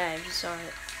typed in chat if you saw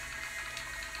it.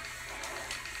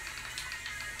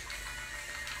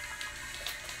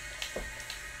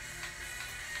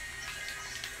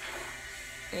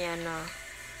 Yeah, no.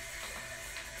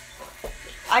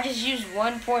 I just used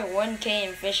 1.1k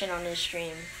in fishing on this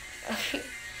stream.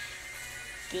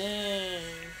 Dang.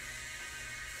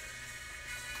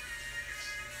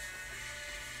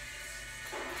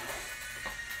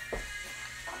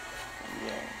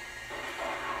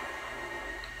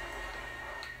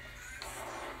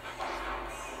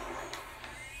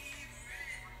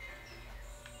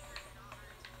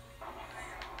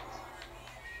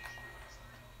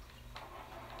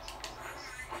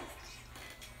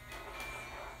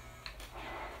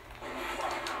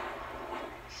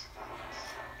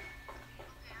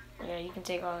 Yeah, you can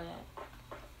take all of that.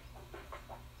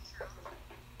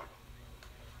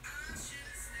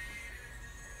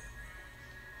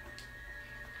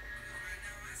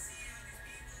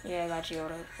 Yeah, I got you,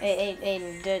 hold up.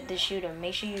 Hey, the shooter,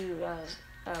 make sure you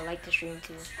like the stream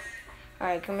too.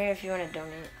 Alright, come here if you want to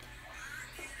donate.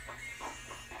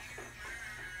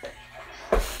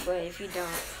 But if you don't,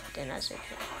 then that's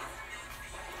okay.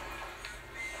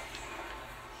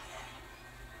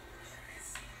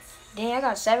 Dang, I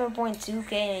got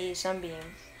 7.2k in a sunbeam.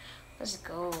 Let's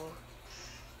go.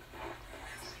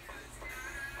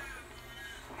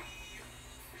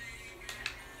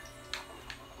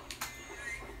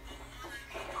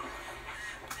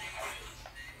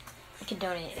 You can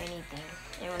donate anything.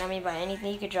 And what I mean by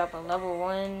anything, you could drop a level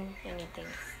 1, anything.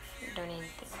 Donate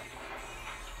anything.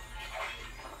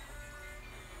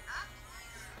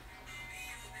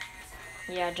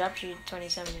 Yeah, I dropped you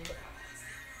 27.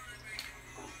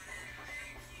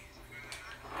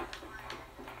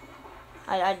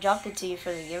 I dropped it to you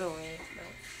for the giveaway,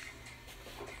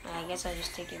 but I guess I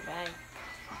just take it back.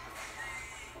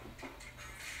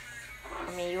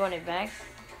 I mean, you want it back?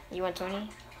 You want 20? Alright.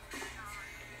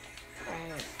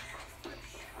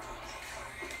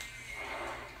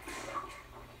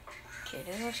 Okay,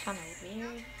 this looks kind of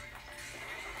weird.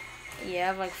 Yeah, I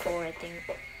have like 4, I think.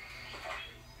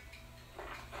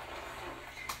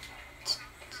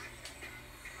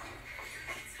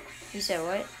 You said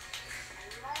what?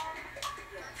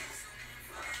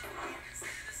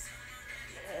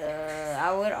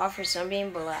 I would offer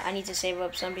Sunbeam, but I need to save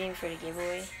up Sunbeam for the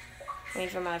giveaway. I mean,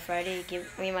 for my my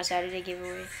Saturday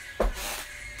giveaway.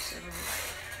 So.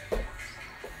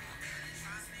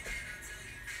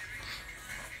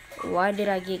 Why did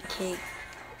I get kicked?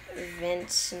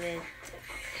 Vince Smith.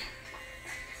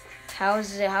 How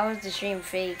is the stream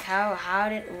fake?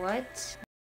 What?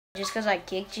 Just cause I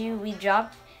kicked you, we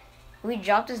dropped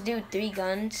this dude 3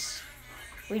 guns.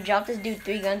 We dropped this dude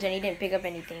 3 guns and he didn't pick up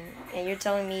anything. And you're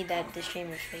telling me that the stream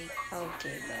is fake.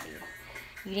 Okay, buddy.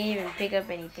 You didn't even pick up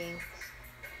anything.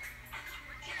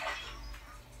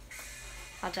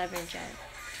 I'll type in chat.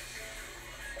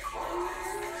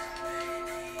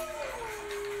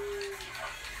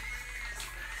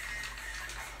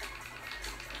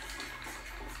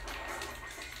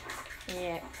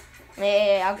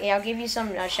 I'll give you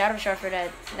some shadow shard for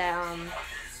that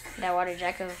water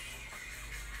jacko.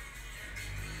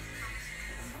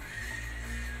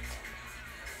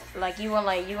 Like you want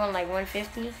like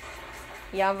 150?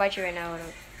 Yeah, I'll invite you right now.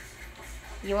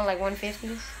 You want like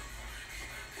 150s?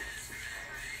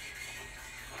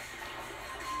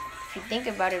 If you think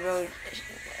about it, bro,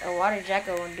 a water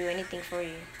jacko won't do anything for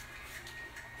you.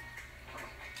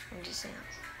 I'm just saying.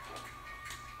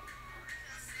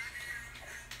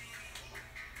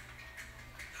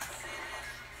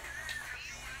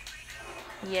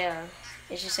 Yeah,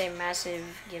 it should say massive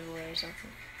giveaway or something.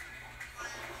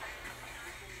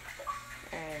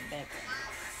 Alright, bet.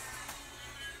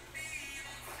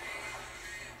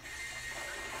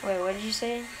 Wait, what did you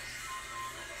say?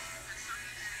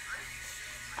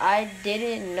 I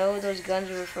didn't know those guns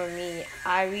were for me.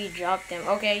 I re-dropped them.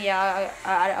 Okay, yeah,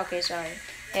 okay, sorry.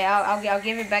 Yeah, I'll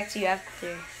give it back to you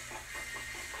after.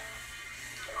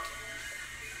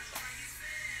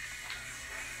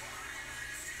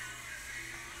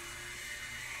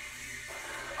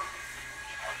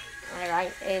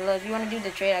 Alright, hey, look, if you want to do the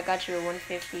trade, I got you at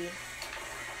 150.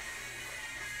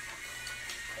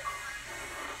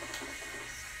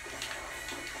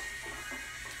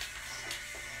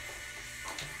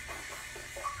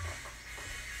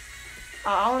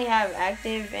 I only have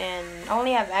active and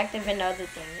the other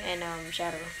thing and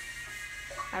shadow.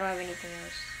 I don't have anything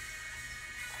else.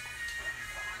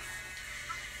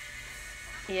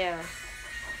 Yeah.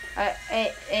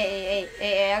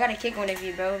 Hey, I gotta kick one of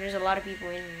you, bro. There's a lot of people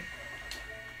in here.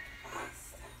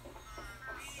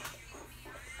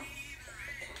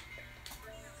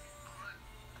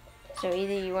 So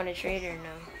either you want to trade or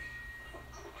no.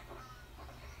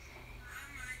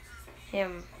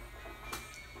 Him.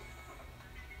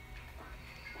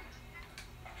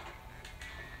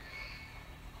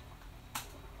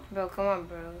 Bro, come on,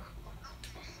 bro.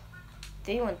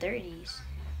 3 130s.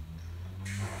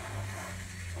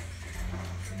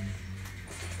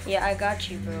 Yeah, I got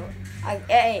you, bro.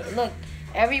 Hey, look.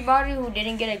 Everybody who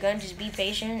didn't get a gun, just be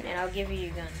patient, and I'll give you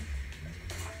your gun.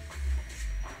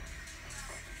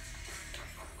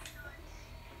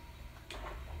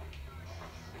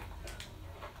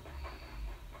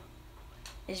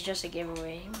 It's just a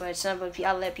giveaway, but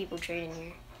I'll let people trade in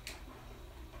here.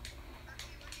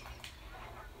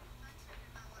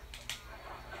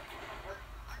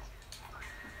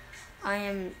 I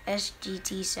am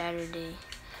SGT Saturday.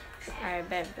 Alright,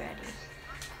 bet, Brady.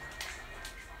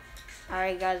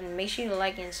 Alright, guys, make sure you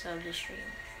like and sub the stream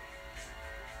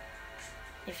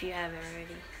if you haven't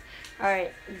already.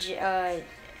 Alright,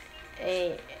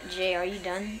 hey, Jay, are you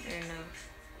done or no?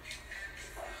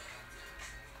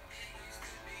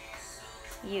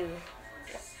 You,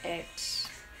 X.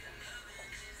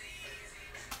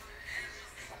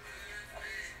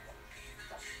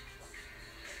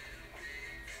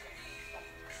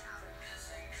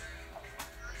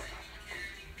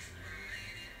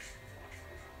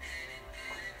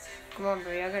 Come on,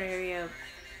 bro, I gotta hurry up.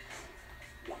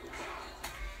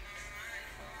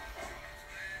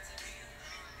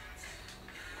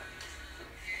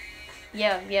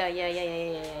 Yeah.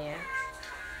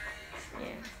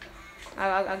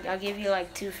 I'll give you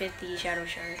like 250 shadow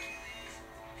shard.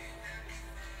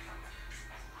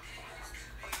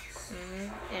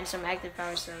 And some active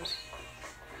power cells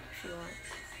if you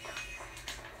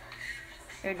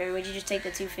want. Or would you just take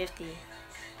the 250?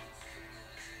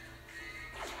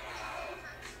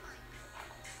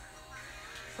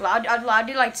 Well, I'll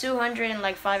do like 200 and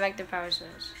like 5 active power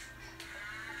cells.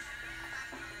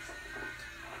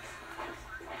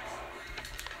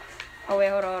 Oh wait,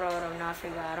 hold on. No, I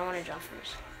forgot. I don't want to jump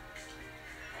first.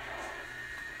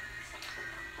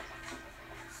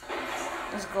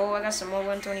 Let's go. I got some more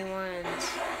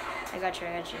 121s. I got you.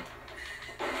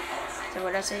 So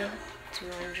what'd I say?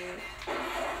 200.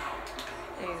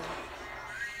 There you go.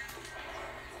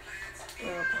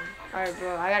 You're welcome. Alright,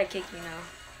 bro. I gotta kick you now.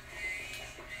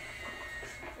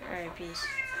 Alright, peace.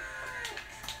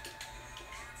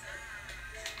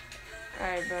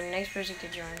 Alright, bro. Next person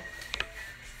can join.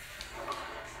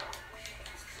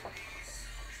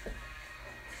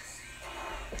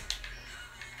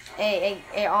 Hey,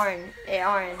 Arn,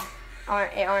 I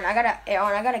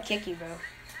gotta kick you, bro.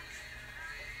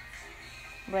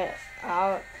 But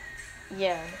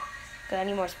yeah, cause I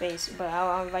need more space. But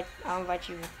I'll invite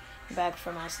you back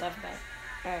for my stuff back.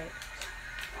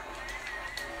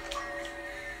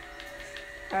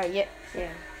 Alright, yeah.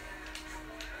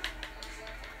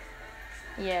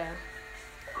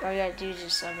 All you gotta do is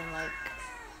just sub and like.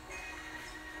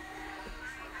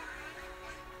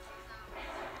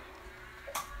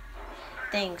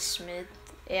 Thanks, Smith.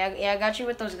 Yeah, I got you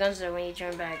with those guns though when you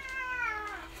turn back.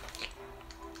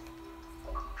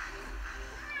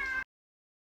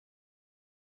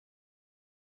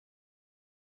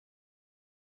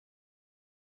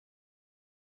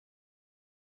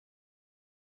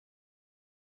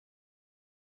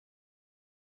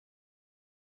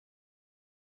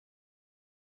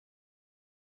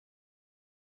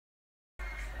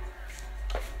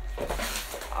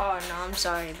 Oh no, I'm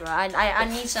sorry, bro. I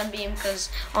need Sunbeam because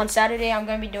on Saturday I'm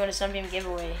gonna be doing a Sunbeam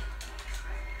giveaway.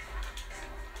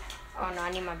 Oh no,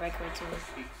 I need my breakaway too.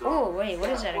 Oh wait, what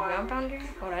is that? A ground pounder?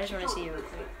 Hold on, I just want to see it real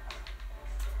quick.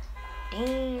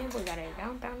 Damn, we got a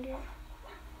ground pounder.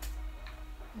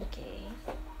 Okay.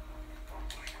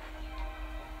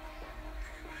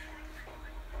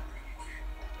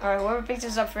 Alright, whoever picks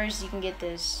this up first, you can get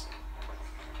this.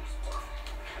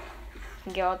 You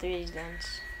can get all 3 of these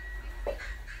guns.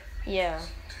 Yeah.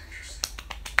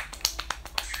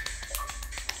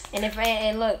 And if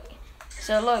look,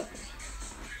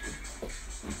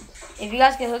 if you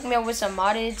guys can hook me up with some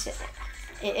moddeds,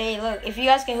 hey look, if you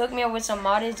guys can hook me up with some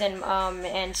moddeds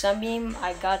and Sunbeam,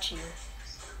 I got you.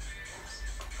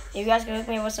 If you guys can hook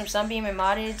me up with some Sunbeam and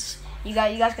moddeds, you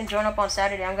guys can join up on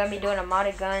Saturday. I'm gonna be doing a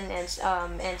modded gun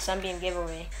and Sunbeam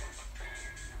giveaway.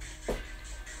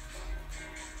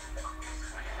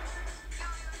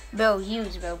 Bro,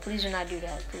 huge, bro. Please do not do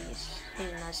that, please. Please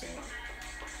do not say it.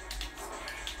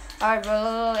 Alright,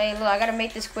 bro. Hey, look, I gotta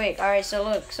make this quick. Alright, so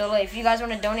look, if you guys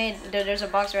want to donate, there's a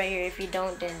box right here. If you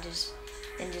don't, then just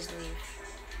leave.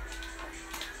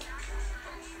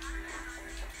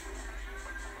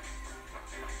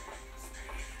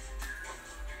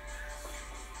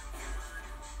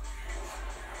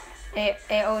 Hey,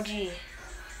 OG.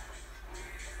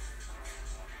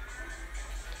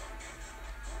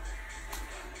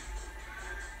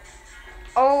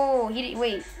 Oh,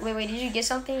 wait. Did you get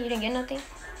something? You didn't get nothing?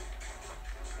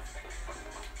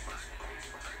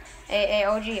 Hey,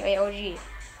 OG.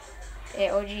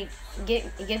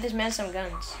 Give this man some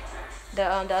guns. The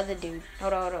other dude.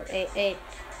 Hold on. Hey,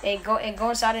 go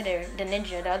inside of there. The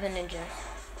other ninja.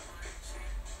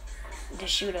 The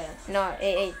shooter. No,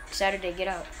 hey, Saturday, get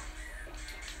out.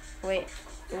 Wait,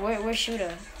 where's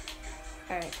shooter?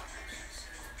 Alright.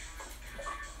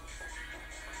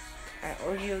 Alright,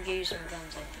 OG will give you some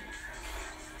guns, I think.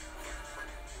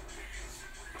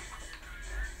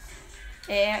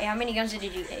 Hey, how many guns did he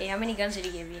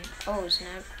give you? Oh,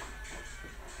 snap.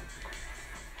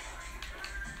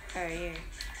 Alright, here.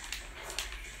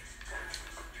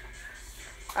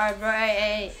 Alright, bro,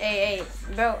 hey,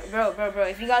 bro.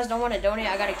 If you guys don't want to donate,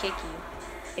 I gotta kick you.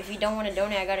 If you don't want to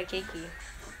donate, I gotta kick you.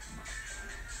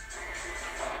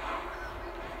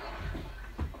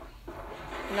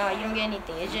 No, you don't get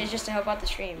anything. It's just to help out the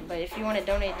stream. But if you want to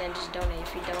donate, then just donate.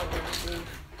 If you don't, then just leave.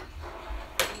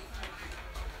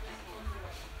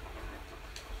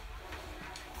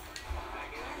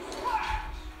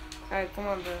 Alright, come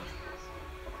on, bro.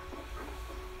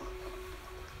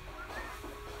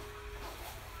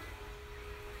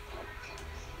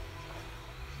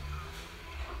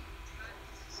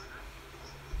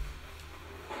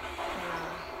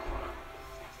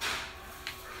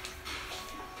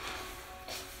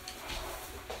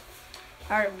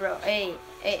 Alright, bro. Hey,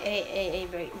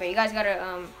 bro. You guys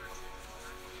gotta,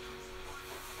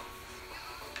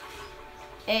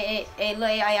 Hey, look,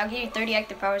 I'll give you 30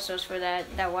 active power cells for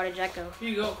that water jacko. Here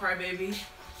you go, crybaby.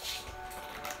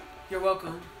 You're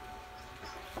welcome.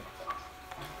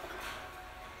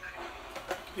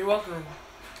 You're welcome.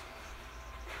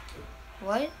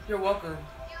 What? You're welcome.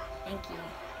 Thank you.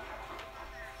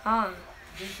 Huh?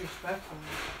 Disrespectful.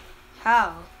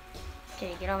 How?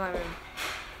 Okay, get out of my room.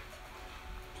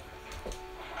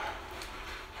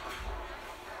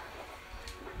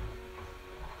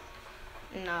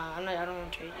 Nah, I don't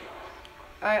want to trade you.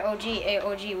 Alright, OG, hey,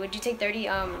 OG, would you take 30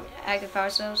 active power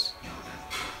cells?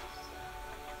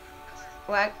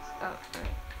 What? Oh,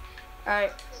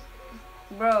 alright.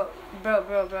 Bro,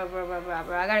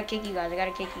 I gotta kick you guys. If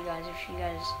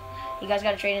you guys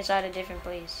gotta trade inside a different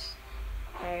place.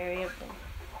 Alright, hurry up then.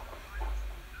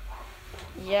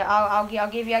 Yeah,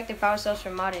 I'll give you active power cells for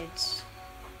moddeds.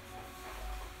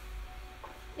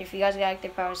 If you guys got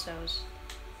active power cells.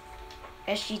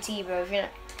 SGT, bro. If you're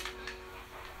not,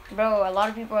 bro, a lot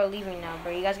of people are leaving now,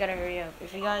 bro. You guys gotta hurry up.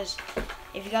 If you guys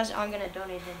aren't gonna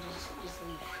donate, then just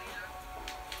leave.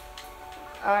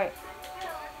 All right.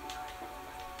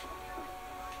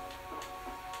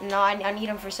 No, I need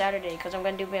them for Saturday because I'm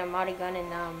gonna do a modded gun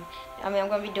and I'm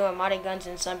gonna be doing modded guns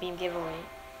and Sunbeam giveaway.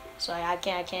 So I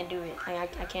can't do it. I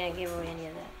can't give away any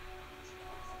of that.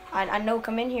 I know.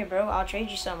 Come in here, bro. I'll trade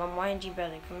you some. I'm YNG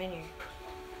brother. Come in here.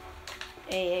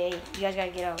 Hey, you guys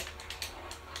gotta get out.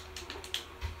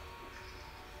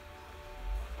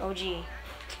 OG.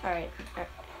 Alright,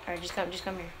 just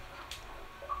come here.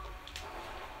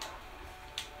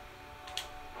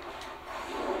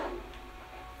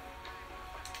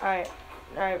 Alright.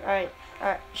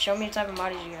 Show me the type of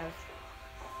modders you have.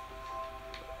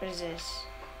 What is this?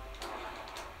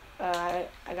 I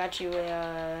got you,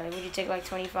 would you take like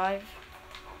 25?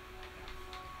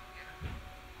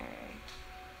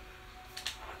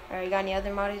 Alright, you got any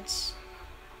other moddeds?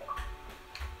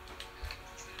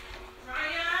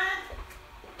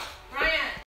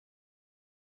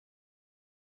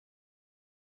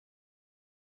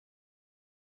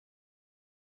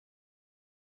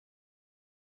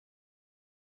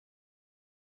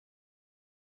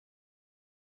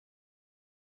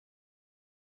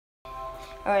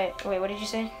 Alright, wait, what did you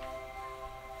say?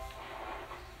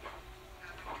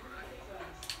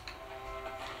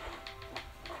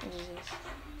 What is this?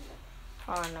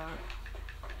 Oh no.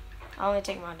 I only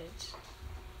take moddeds.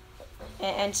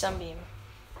 And Sunbeam.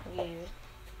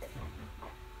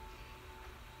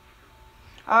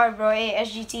 Alright, bro. Hey,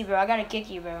 SGT, bro. I gotta kick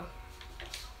you, bro.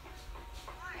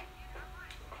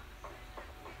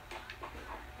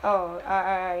 Oh,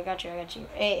 alright, got you.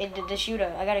 Hey, the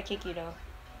shooter. I gotta kick you, though.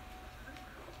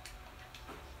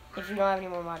 If you don't have any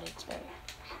more moddeds.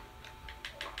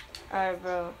 Alright,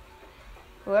 bro.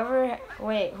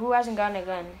 Wait, who hasn't gotten a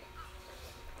gun?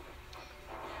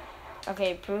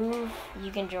 Okay, prove you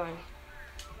can join.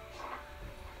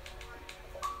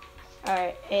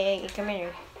 Alright, hey, come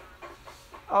here.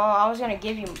 Oh, I was gonna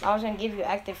give you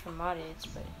active for moddeds,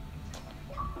 but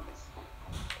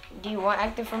do you want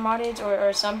active for moddeds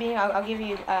or Sunbeam? I'll give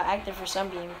you active for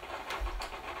Sunbeam.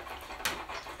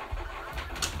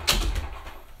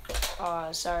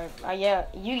 Oh, sorry. Yeah,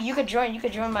 you could join. You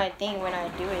could join my thing when I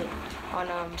do it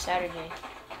on Saturday.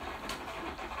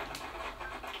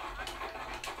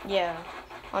 Yeah,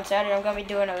 on Saturday I'm gonna be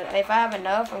doing if I have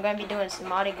enough, I'm gonna be doing some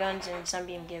modded guns and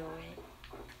Sunbeam giveaway.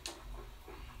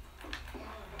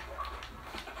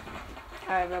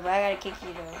 Alright, bro, but I gotta kick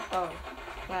you though. Oh,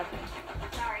 what happened?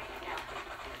 Sorry,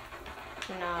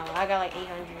 No, I got like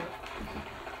 800.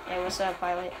 Hey, what's up,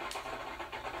 pilot?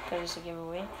 Cause it's a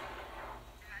giveaway.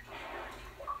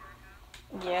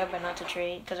 Yeah, but not to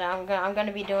trade, cause I'm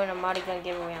gonna be doing a modded gun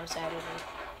giveaway on Saturday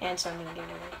and Sunbeam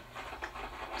giveaway.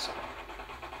 So.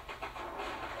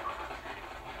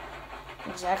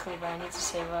 Exactly, but I need to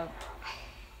save up.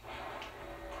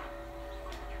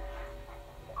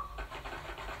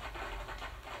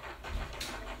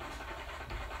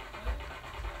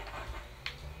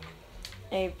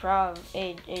 Hey, Prov.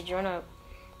 Hey, join up.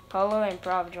 Polo and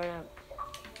Prov, join up.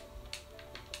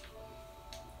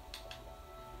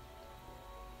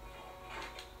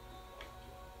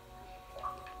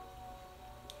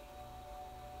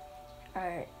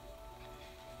 Alright.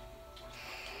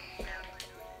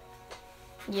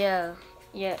 Yeah,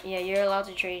 you're allowed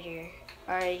to trade here.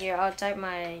 Alright, here, I'll type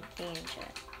my thing in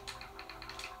chat.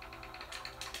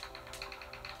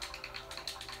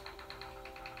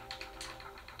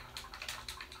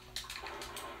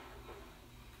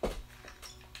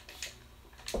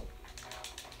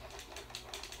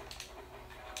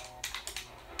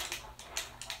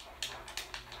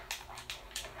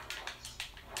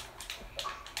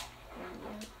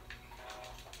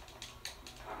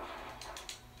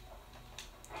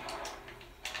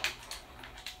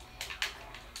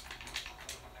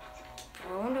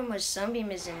 I wonder how much Sunbeam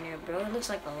is in there, bro. It looks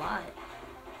like a lot.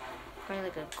 Probably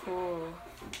like a cool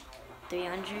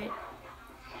 300,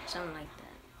 something like that.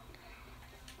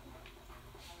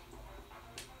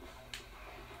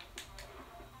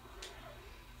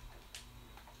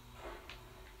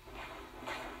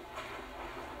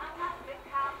 I'm not good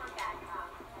cop or bad cop.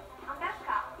 I'm best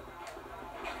cop.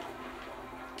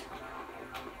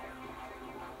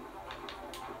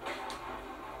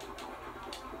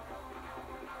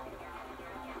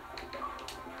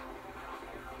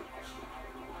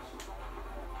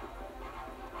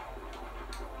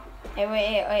 Hey,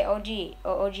 wait,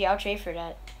 OG, I'll trade for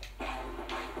that.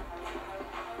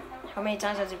 How many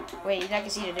times has it, wait, you guys can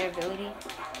see the durability?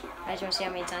 I just want to see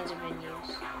how many times it's been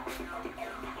used.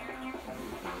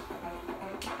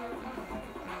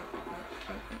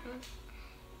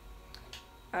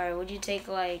 Alright, would you take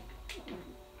like,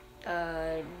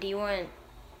 do you want,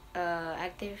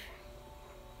 active?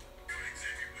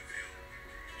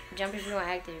 Jump if you want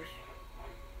active.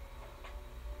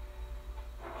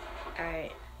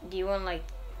 Alright, do you want like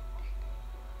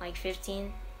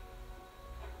 15?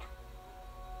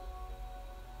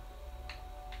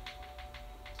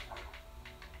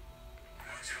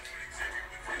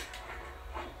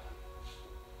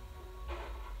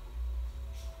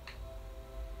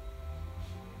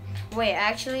 Wait,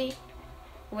 actually,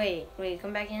 wait,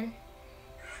 come back in.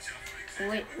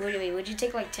 Wait, would you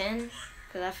take like 10?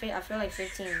 Cause I feel like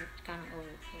 15 is kind of over.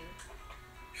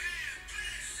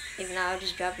 If not, I'll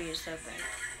just drop you your stuff back.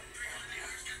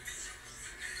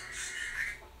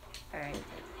 Alright.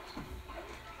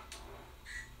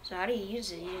 So how do you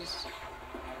use it?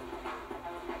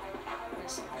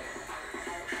 Let's see.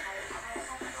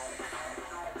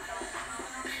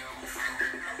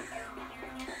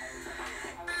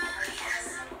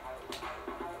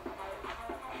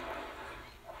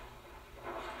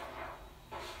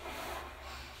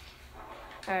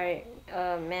 Alright,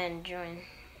 man, join.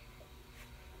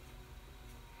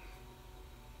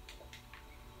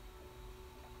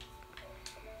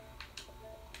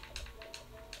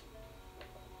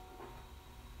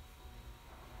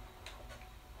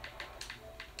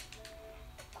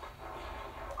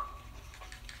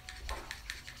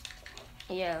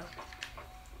 Yeah.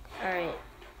 Alright.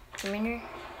 Come in here.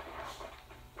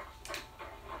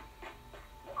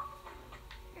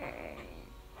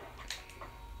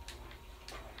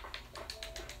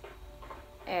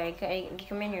 Alright,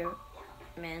 come in here,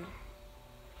 man.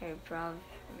 Here, Prov,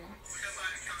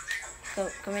 man.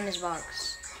 Come in this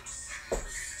box.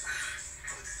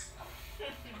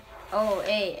 Oh,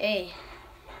 hey,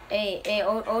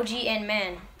 OG and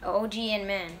man. OG and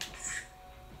man.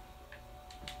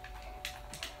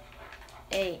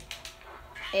 Hey,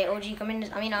 OG, come in this,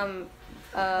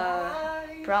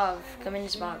 Prov, come in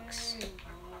this box.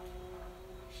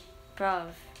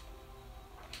 Prov,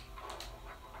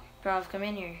 come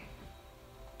in here.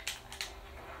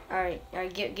 Alright,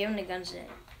 give him the guns that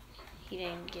he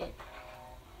didn't get.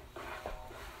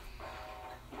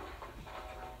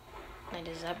 Like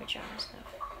the Cybertron and stuff.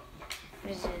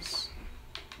 What is this?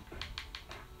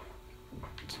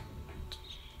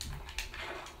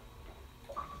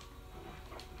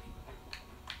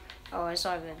 Oh, it's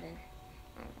all good then.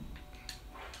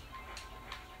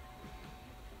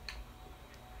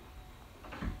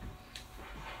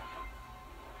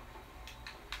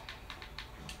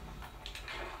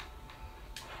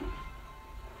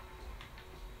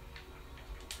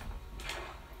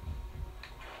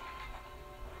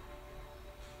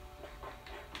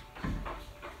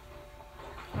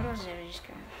 What was it I just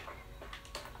grabbed?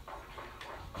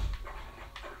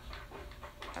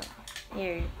 Oh,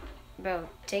 here, bro,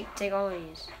 take all of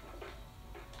these.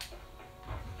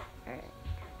 Alright.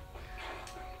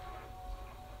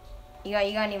 You got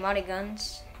any modded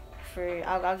guns?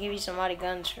 I'll give you some modded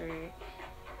guns for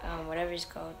whatever it's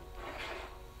called.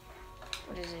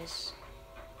 What is this?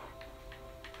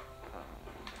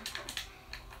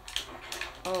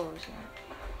 Oh, it's not.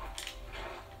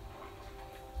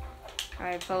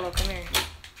 Alright, Polo, come here.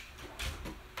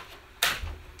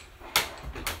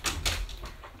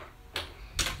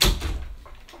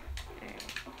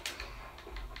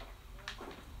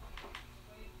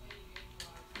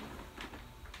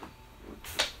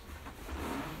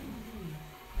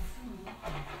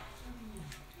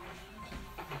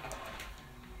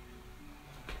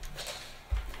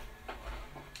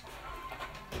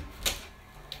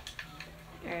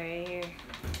 Alright, here.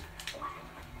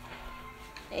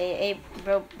 Hey,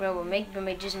 bro,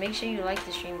 just make sure you like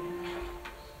the stream.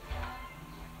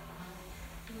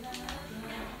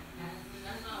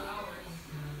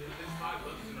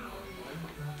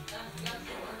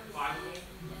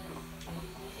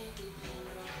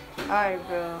 Alright,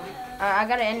 bro. I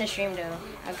gotta end the stream though,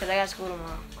 cause I got school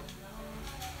tomorrow.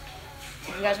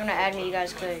 If you guys wanna add me, you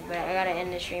guys could, but I gotta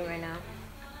end the stream right now.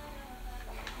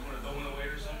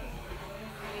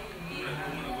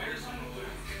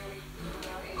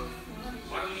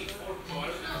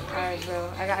 Alright, bro.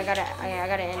 I gotta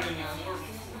end it now.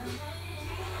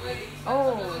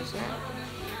 Oh, snap.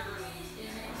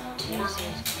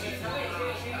 Jesus.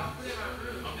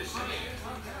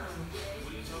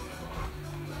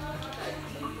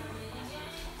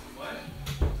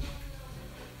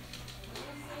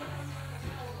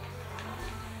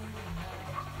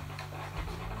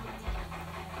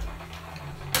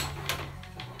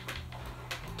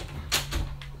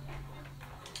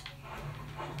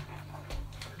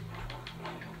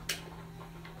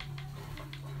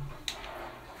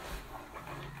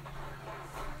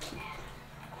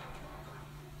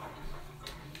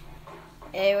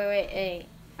 Hey, wait, hey.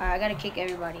 I gotta kick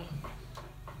everybody.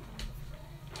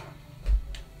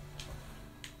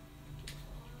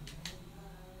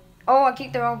 Oh, I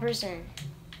kicked the wrong person.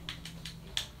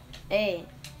 Hey.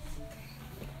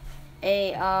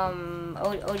 Hey,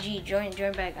 OG, join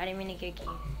back. I didn't mean to kick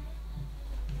you.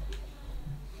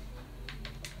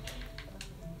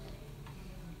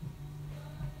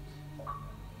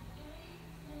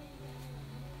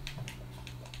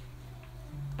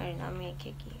 I did not mean to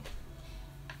kick you.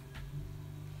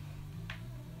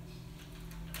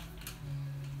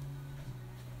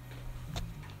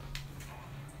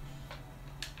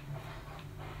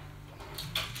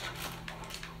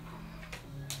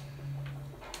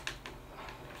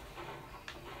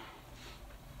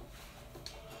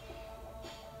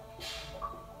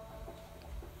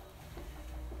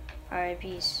 Alright,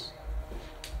 peace.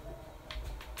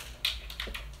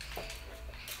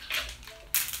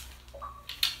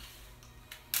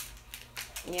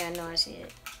 Yeah, no, I see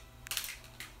it.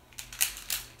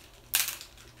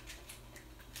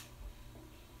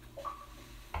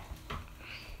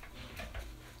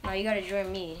 No, you gotta join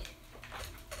me.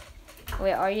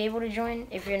 Wait, are you able to join?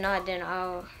 If you're not, then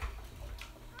I'll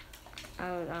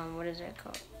what is that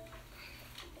called?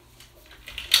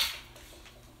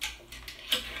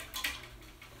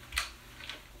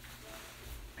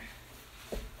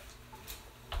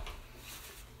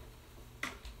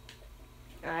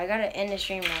 Alright, I gotta end the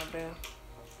stream now, bro.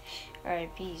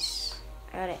 Alright, peace.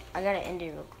 I gotta end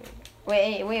it real quick.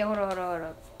 Wait, hold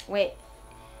on. Wait.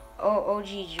 Oh, OG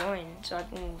join so I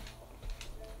can.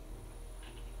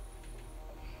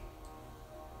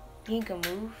 You can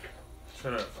move.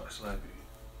 Shut up, I'll slap you.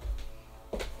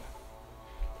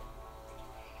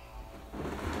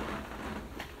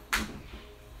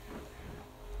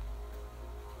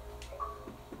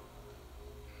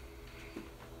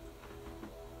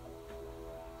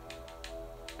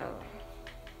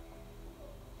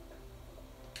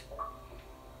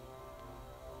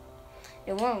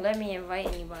 It won't let me invite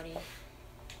anybody.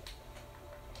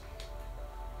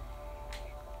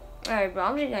 Alright, bro,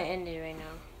 I'm just gonna end it right now.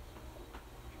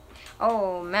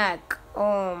 Oh, Mac.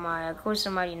 Oh my, of course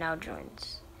somebody now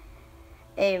joins.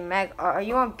 Hey, Mac, are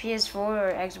you on PS4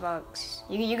 or Xbox?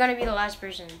 You're gonna be the last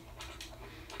person.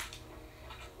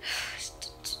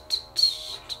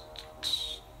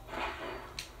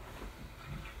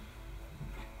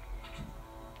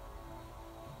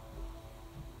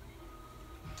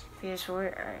 PS4?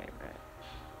 Alright, bro.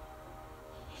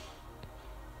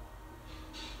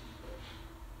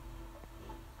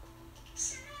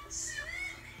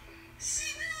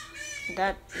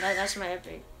 That's my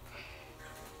epic.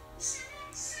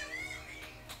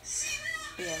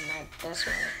 Yeah, that's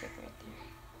my epic right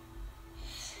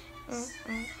there.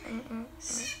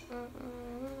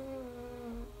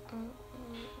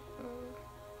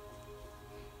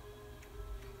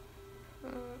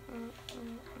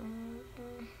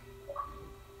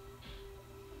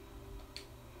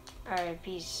 Alright,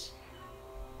 peace.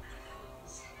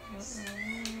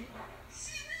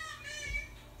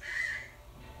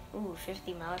 Ooh,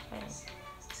 50 Malachite.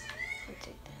 I'll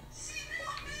take that.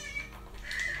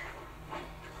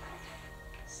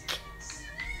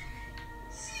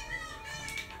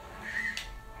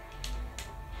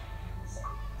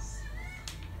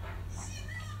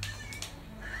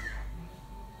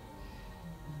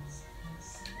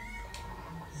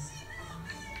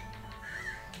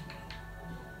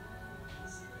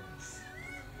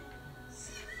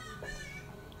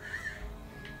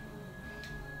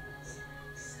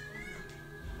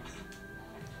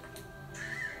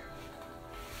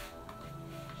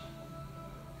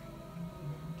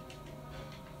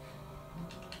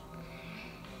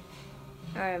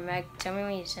 Alright, Mac, tell me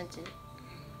when you sent it.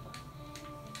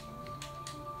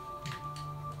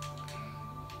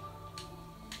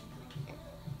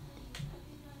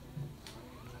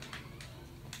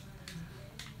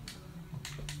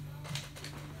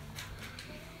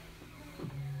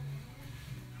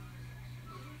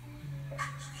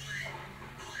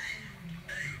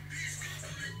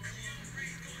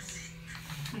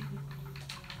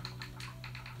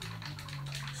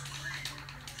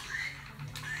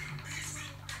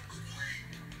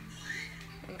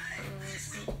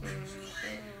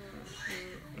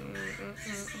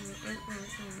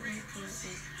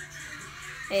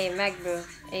 Hey, Mac, bro.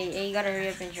 Hey, you gotta hurry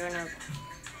up and join up.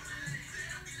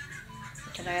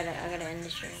 Cause I gotta end the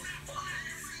stream.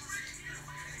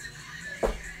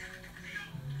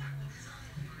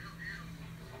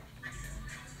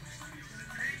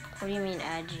 What do you mean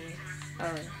add you?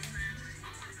 Oh.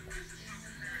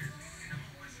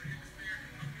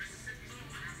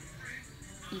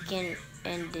 You can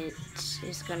end it.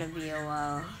 It's gonna be a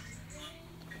while.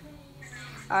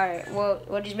 Alright,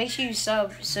 well, just make sure you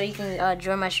sub so you can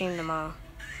join my stream tomorrow.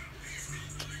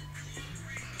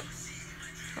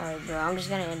 Alright, bro, I'm just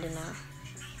gonna end it now.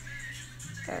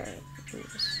 Alright,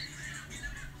 peace.